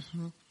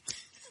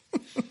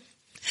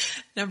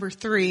 Number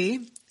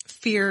 3,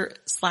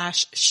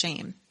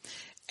 fear/shame.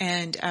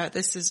 And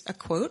this is a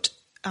quote.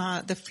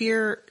 The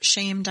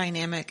fear-shame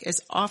dynamic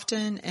is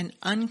often an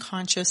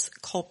unconscious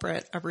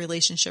culprit of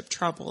relationship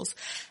troubles,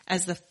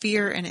 as the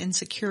fear and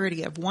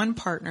insecurity of one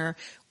partner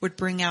would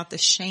bring out the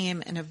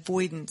shame and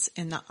avoidance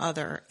in the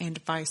other, and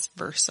vice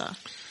versa.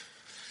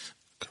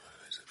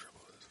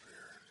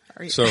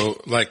 Are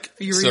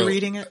you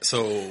rereading it?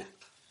 So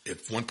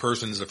if one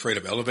person is afraid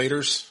of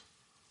elevators,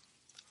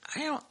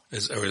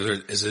 is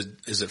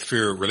it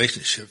fear,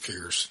 relationship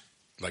fears,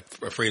 like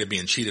afraid of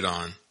being cheated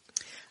on?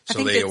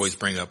 So they always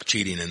bring up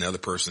cheating, and the other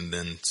person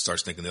then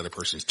starts thinking the other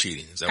person is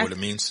cheating. Is that what it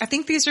means? I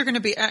think these are going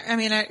to be,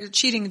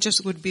 cheating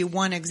just would be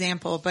one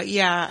example, but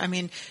yeah, I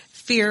mean,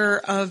 fear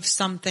of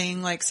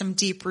something, like some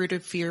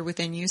deep-rooted fear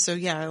within you. So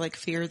yeah, like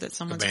fear that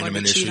someone's going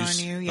to cheat on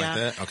you. Yeah. Like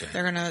that? Okay.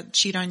 They're going to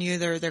cheat on you.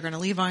 They're going to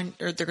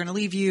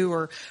leave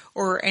you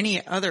or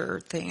any other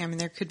thing. I mean,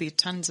 there could be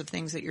tons of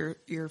things that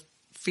you're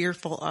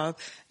fearful of.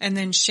 And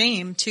then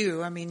shame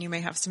too. I mean, you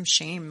may have some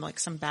shame, like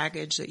some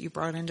baggage that you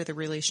brought into the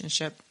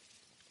relationship.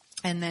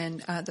 And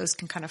then those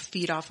can kind of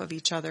feed off of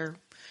each other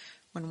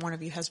when one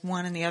of you has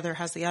one and the other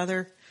has the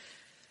other.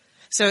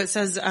 So it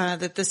says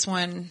that this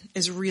one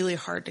is really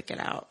hard to get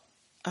out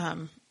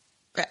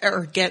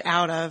or get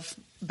out of,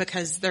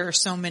 because there are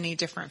so many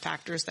different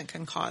factors that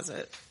can cause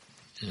it.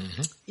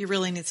 Mm-hmm. You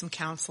really need some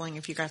counseling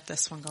if you got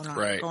this one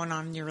going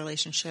on in your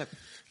relationship.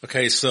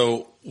 Okay,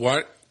 so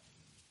what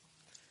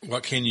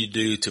can you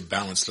do to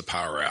balance the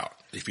power out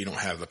if you don't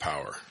have the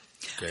power?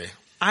 Okay,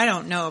 I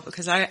don't know,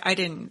 because I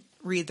didn't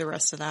read the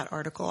rest of that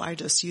article. I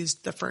just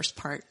used the first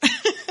part.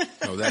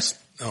 That's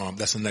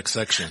the next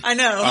section. I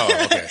know.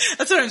 Oh, okay.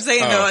 That's what I'm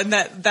saying though. And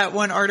that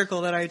one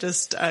article that I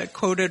just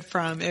quoted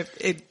from,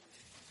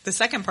 the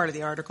second part of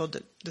the article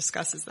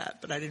discusses that,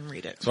 but I didn't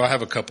read it. So I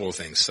have a couple of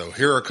things. So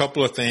here are a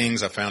couple of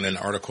things I found in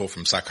an article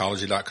from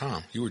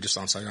psychology.com. You were just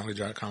on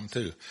psychology.com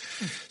too.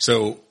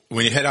 So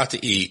when you head out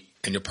to eat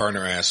and your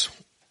partner asks,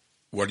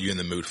 what are you in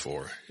the mood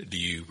for? Do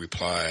you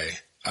reply,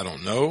 I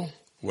don't know?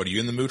 What are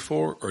you in the mood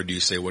for? Or do you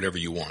say whatever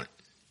you want?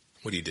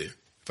 What do you do?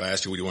 If I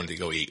ask you what you wanted to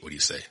go eat, what do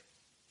you say?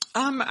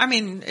 I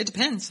mean, it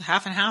depends.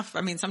 Half and half.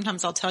 I mean,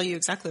 sometimes I'll tell you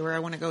exactly where I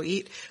want to go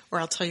eat, or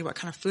I'll tell you what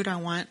kind of food I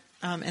want.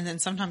 And then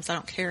sometimes I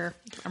don't care.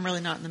 I'm really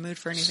not in the mood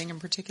for anything in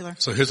particular.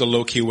 So here's a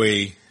low-key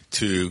way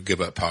to give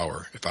up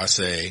power. If I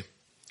say,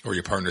 or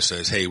your partner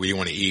says, hey, what do you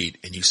want to eat?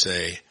 And you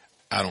say,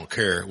 I don't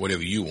care,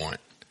 whatever you want.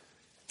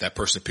 That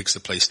person picks the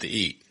place to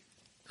eat,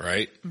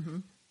 right? Mm-hmm.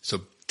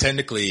 So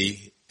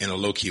technically, in a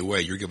low-key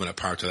way, you're giving up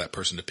power to that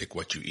person to pick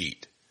what you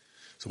eat.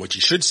 So what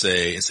you should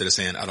say, instead of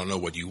saying, I don't know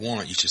what you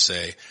want, you should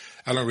say,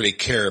 I don't really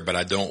care, but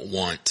I don't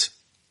want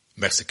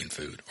Mexican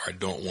food, or I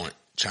don't want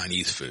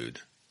Chinese food.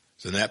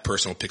 So then that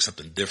person will pick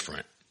something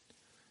different.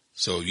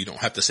 So you don't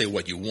have to say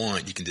what you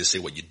want. You can just say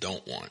what you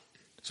don't want.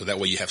 So that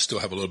way you still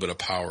have a little bit of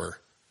power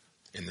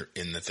in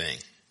the thing.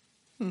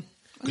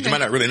 Because you might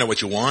not really know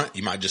what you want.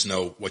 You might just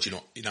know what you're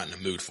not in the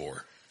mood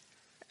for.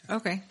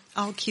 Okay.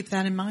 I'll keep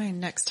that in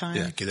mind next time.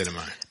 Yeah, keep that in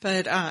mind.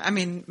 But,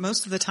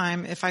 most of the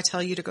time, if I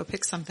tell you to go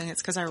pick something,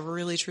 it's because I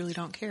really, truly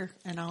don't care,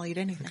 and I'll eat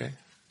anything. Okay.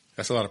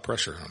 That's a lot of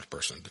pressure on a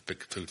person to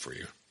pick food for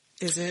you.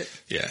 Is it?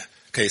 Yeah.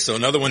 Okay, so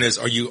another one is,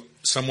 are you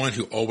someone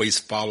who always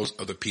follows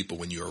other people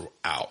when you're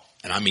out?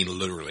 And I mean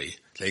literally.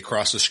 They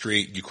cross the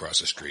street, you cross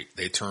the street.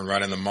 They turn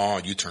right in the mall,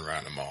 you turn right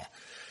in the mall.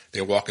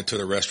 They walk into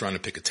the restaurant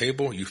and pick a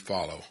table, you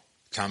follow.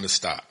 Time to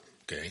stop,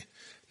 okay?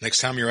 Next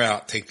time you're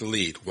out, take the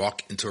lead.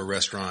 Walk into a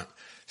restaurant,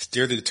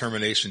 steer the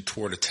determination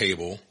toward a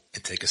table,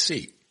 and take a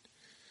seat.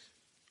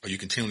 Are you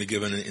continually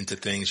giving into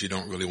things you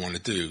don't really want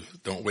to do?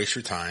 Don't waste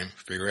your time.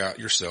 Figure out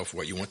yourself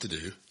what you want to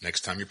do.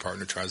 Next time your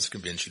partner tries to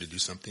convince you to do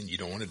something you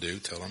don't want to do,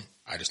 tell them,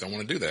 I just don't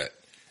want to do that.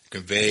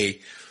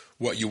 Convey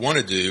what you want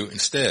to do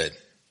instead.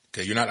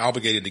 Okay, you're not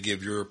obligated to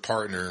give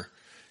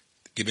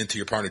into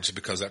your partner just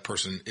because that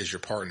person is your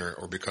partner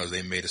or because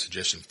they made a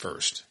suggestion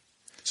first.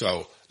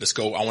 So let's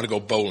go, I want to go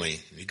bowling.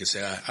 You can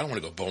say, I don't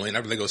want to go bowling.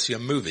 I'd rather go see a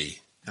movie.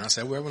 And I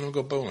say, well, I want to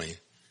go bowling.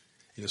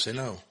 You'll say,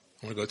 no,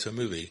 I want to go to a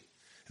movie.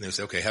 And they'll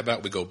say, okay, how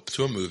about we go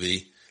to a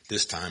movie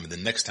this time and the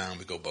next time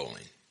we go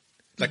bowling?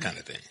 That kind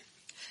of thing.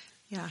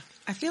 Yeah.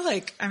 I feel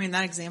like,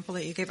 that example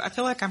that you gave, I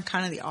feel like I'm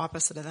kind of the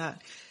opposite of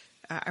that.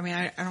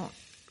 I don't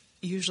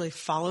usually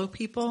follow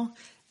people.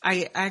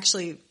 I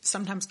actually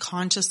sometimes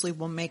consciously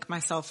will make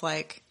myself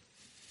like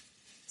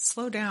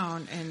slow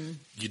down and.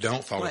 You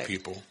don't follow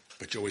people,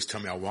 but you always tell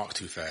me I walk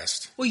too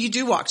fast. Well, you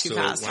do walk too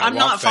fast. I'm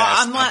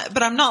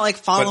not like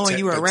following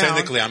you around. But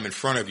technically I'm in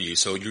front of you,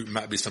 so you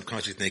might be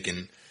subconsciously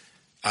thinking,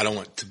 I don't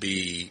want to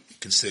be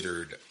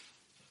considered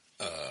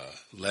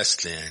less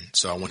than,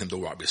 so I want him to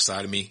walk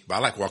beside of me. But I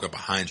like walking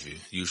behind you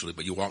usually,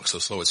 but you walk so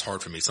slow it's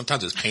hard for me.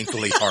 Sometimes it's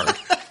painfully hard.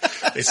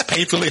 It's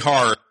painfully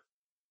hard.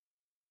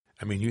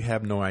 You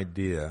have no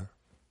idea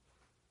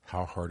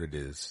how hard it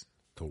is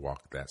to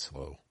walk that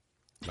slow.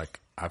 Like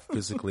I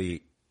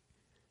physically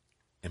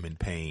am in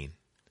pain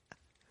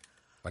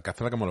Like I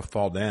feel like I'm going to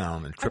fall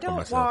down and I trip on don't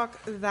myself.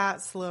 walk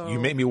that slow. You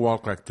make me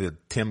walk like the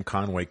Tim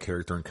Conway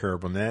character in Carol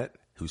Burnett,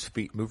 whose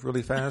feet move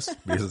really fast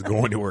because it's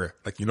going anywhere.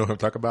 Like, you know what I'm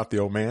talking about? The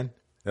old man?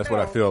 That's what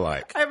I feel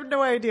like. I have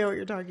no idea what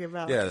you're talking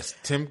about. Yes,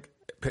 Tim.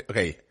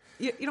 Okay.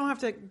 You don't have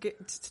to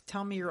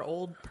tell me your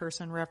old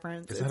person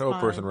reference. It's not an old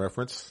person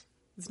reference.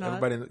 It's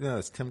not? Everybody,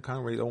 it's Tim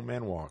Conway's old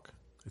man walk.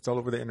 It's all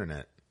over the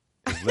internet.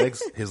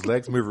 His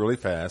legs move really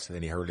fast,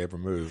 and he hardly ever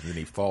moves, and then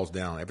he falls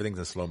down. Everything's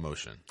in slow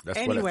motion.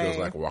 That's what it feels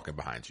like walking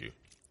behind you.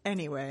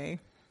 Anyway,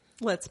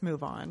 let's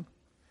move on.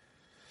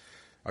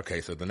 Okay,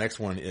 so the next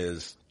one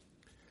is,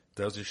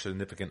 does your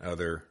significant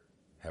other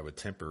have a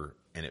temper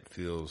and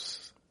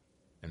feels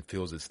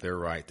it's their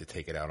right to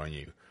take it out on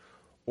you?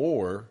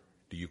 Or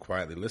do you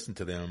quietly listen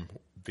to them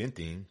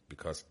venting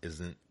because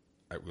isn't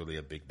it really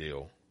a big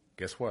deal?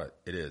 Guess what?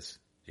 It is.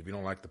 If you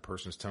don't like the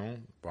person's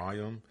tone,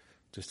 volume,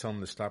 just tell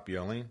them to stop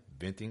yelling,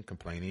 venting,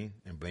 complaining,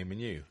 and blaming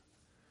you.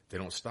 If they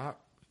don't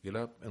stop, get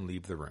up and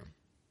leave the room.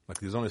 Like,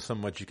 there's only so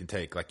much you can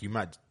take. Like, you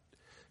might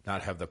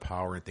not have the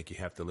power and think you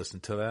have to listen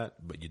to that,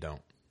 but you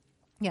don't.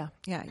 Yeah.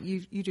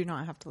 You do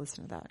not have to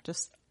listen to that.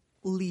 Just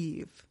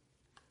leave.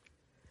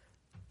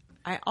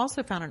 I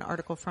also found an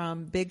article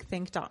from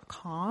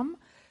bigthink.com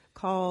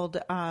called,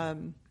 I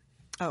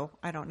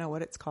don't know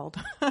what it's called.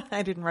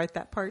 I didn't write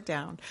that part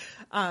down.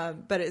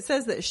 But it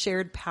says that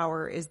shared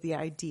power is the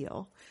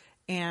ideal.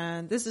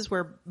 And this is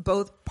where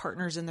both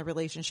partners in the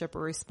relationship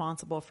are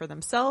responsible for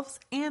themselves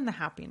and the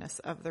happiness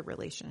of the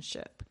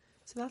relationship.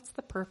 So that's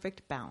the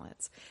perfect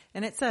balance.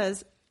 And it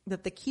says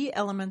that the key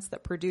elements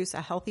that produce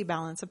a healthy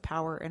balance of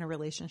power in a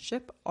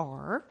relationship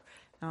are,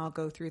 and I'll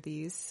go through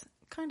these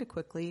kind of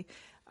quickly.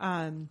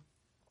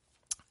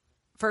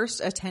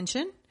 First,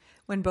 attention,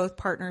 when both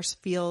partners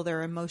feel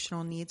their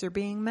emotional needs are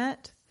being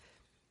met.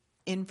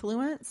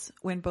 Influence,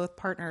 when both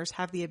partners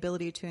have the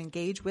ability to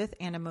engage with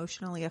and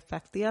emotionally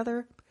affect the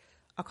other.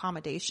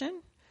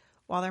 Accommodation,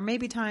 while there may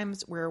be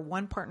times where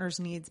one partner's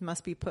needs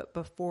must be put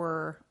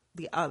before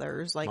the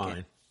others, like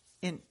Mine.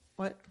 in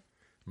what?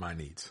 My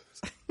needs.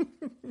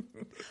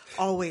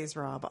 Always,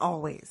 Rob,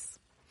 always.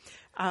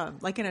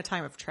 Like in a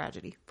time of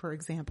tragedy, for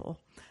example,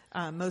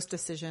 most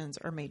decisions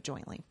are made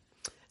jointly.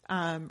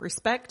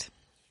 Respect,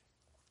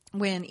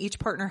 when each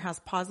partner has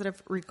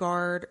positive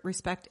regard,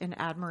 respect, and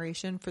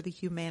admiration for the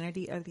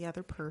humanity of the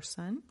other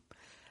person.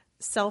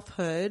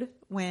 Selfhood,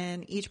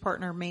 when each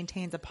partner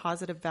maintains a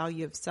positive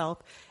value of self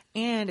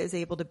and is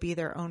able to be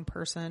their own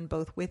person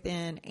both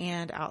within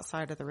and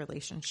outside of the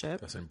relationship.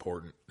 That's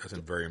important. That's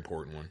a very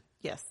important one.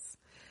 Yes.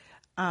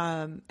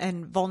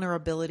 And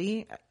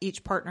vulnerability,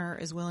 each partner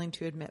is willing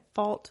to admit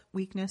fault,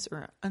 weakness,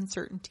 or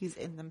uncertainties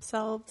in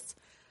themselves.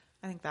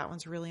 I think that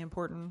one's really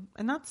important.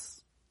 And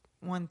that's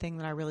one thing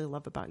that I really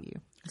love about you.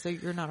 So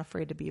you're not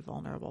afraid to be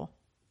vulnerable.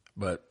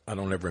 But I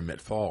don't ever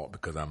admit fault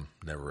because I'm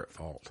never at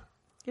fault.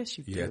 Yes,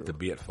 you do. You have to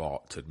be at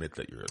fault to admit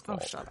that you're at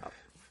fault. Oh, shut up.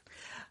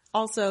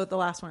 Also, the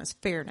last one is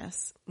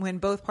fairness. When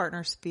both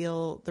partners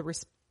feel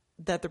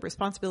that the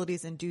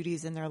responsibilities and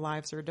duties in their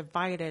lives are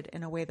divided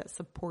in a way that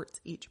supports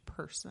each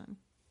person.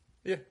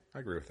 Yeah, I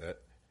agree with that.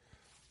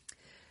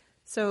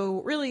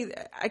 So really,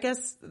 I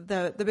guess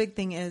the big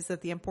thing is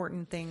that the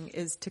important thing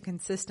is to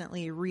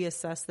consistently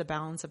reassess the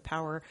balance of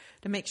power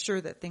to make sure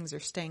that things are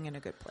staying in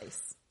a good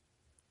place.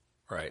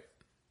 Right.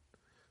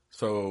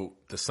 So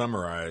to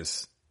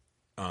summarize,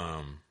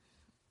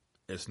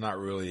 it's not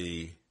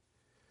really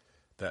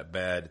that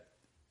bad.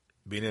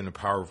 Being in a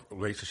power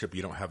relationship,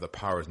 you don't have the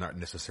power is not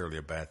necessarily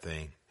a bad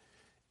thing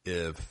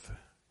if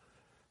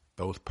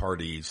both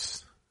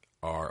parties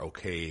are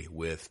okay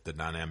with the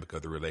dynamic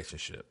of the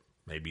relationship.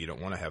 Maybe you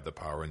don't want to have the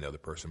power and the other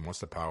person wants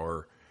the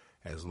power.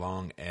 As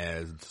long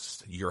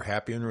as you're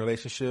happy in the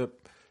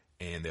relationship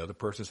and the other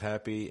person's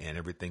happy and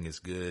everything is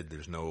good,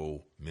 there's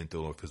no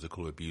mental or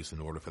physical abuse in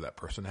order for that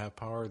person to have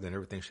power, then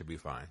everything should be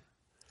fine.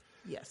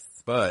 Yes.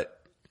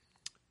 But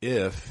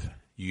if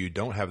you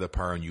don't have the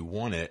power and you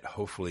want it,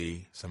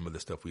 hopefully some of the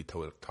stuff we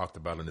talked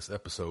about in this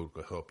episode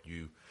will help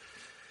you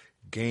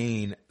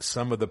gain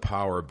some of the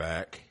power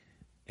back.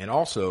 And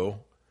also,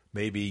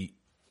 maybe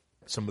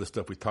some of the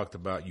stuff we talked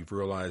about, you've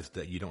realized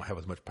that you don't have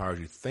as much power as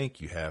you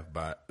think you have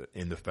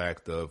in the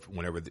fact of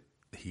whenever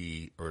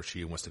he or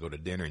she wants to go to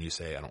dinner and you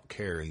say, I don't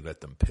care, and you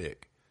let them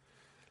pick.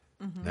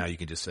 Mm-hmm. Now you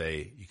can just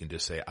say,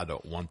 I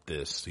don't want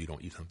this, so you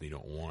don't eat something you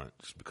don't want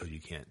just because you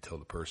can't tell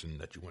the person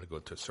that you want to go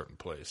to a certain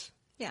place.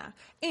 Yeah.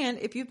 And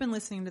if you've been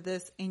listening to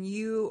this and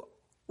you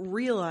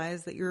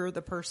realize that you're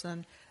the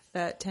person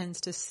that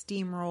tends to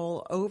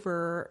steamroll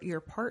over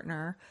your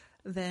partner,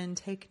 then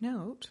take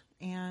note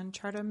and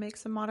try to make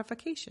some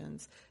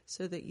modifications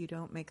so that you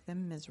don't make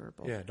them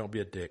miserable. Yeah, don't be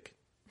a dick.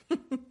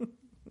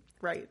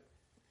 Right.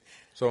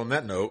 So on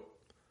that note,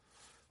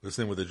 let's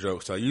end with a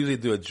joke. So I usually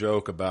do a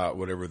joke about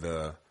whatever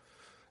the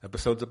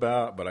episode's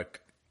about, but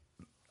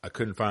I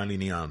couldn't find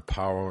any on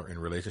power in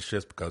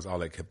relationships because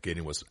all I kept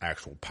getting was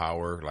actual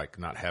power, like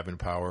not having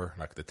power,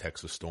 like the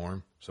Texas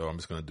storm. So I'm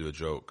just going to do a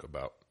joke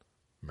about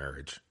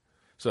marriage.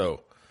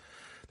 So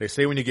they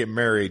say when you get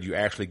married, you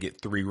actually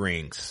get 3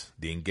 rings: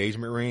 the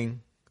engagement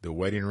ring, the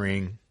wedding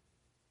ring,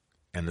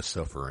 and the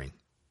suffering.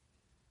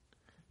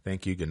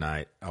 Thank you. Good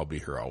night. I'll be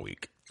here all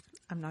week.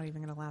 I'm not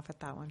even going to laugh at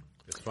that one.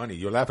 It's funny.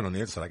 You're laughing on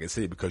the inside. I can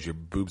see it because your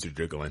boobs are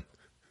jiggling.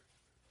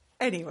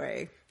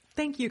 Anyway,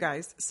 thank you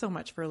guys so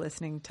much for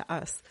listening to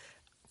us.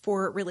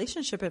 For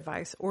relationship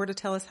advice or to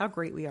tell us how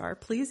great we are,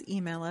 please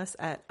email us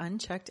at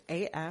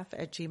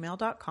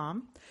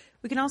uncheckedaf@gmail.com.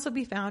 We can also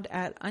be found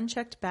at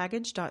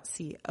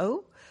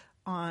uncheckedbaggage.co,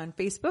 on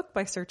Facebook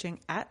by searching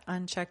at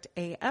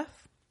uncheckedaf.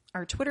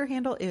 Our Twitter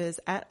handle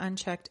is at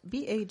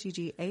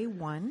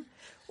uncheckedbagga1,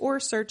 or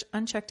search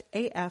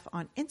uncheckedaf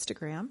on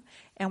Instagram.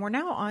 And we're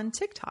now on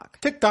TikTok.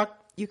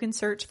 You can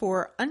search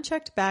for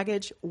Unchecked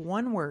Baggage,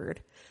 one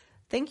word.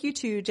 Thank you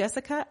to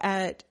Jessica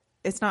at,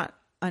 it's not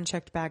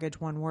Unchecked Baggage,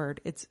 one word.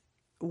 It's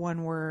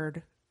one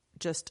word,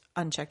 just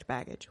Unchecked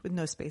Baggage with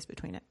no space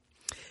between it.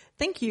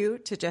 Thank you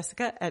to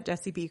Jessica at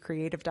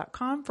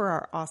jessiebcreative.com for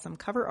our awesome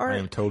cover art. I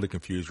am totally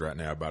confused right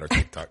now about our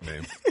TikTok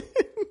name.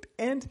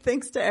 And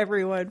thanks to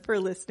everyone for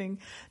listening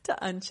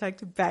to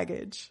Unchecked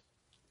Baggage.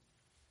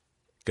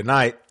 Good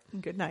night.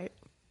 Good night.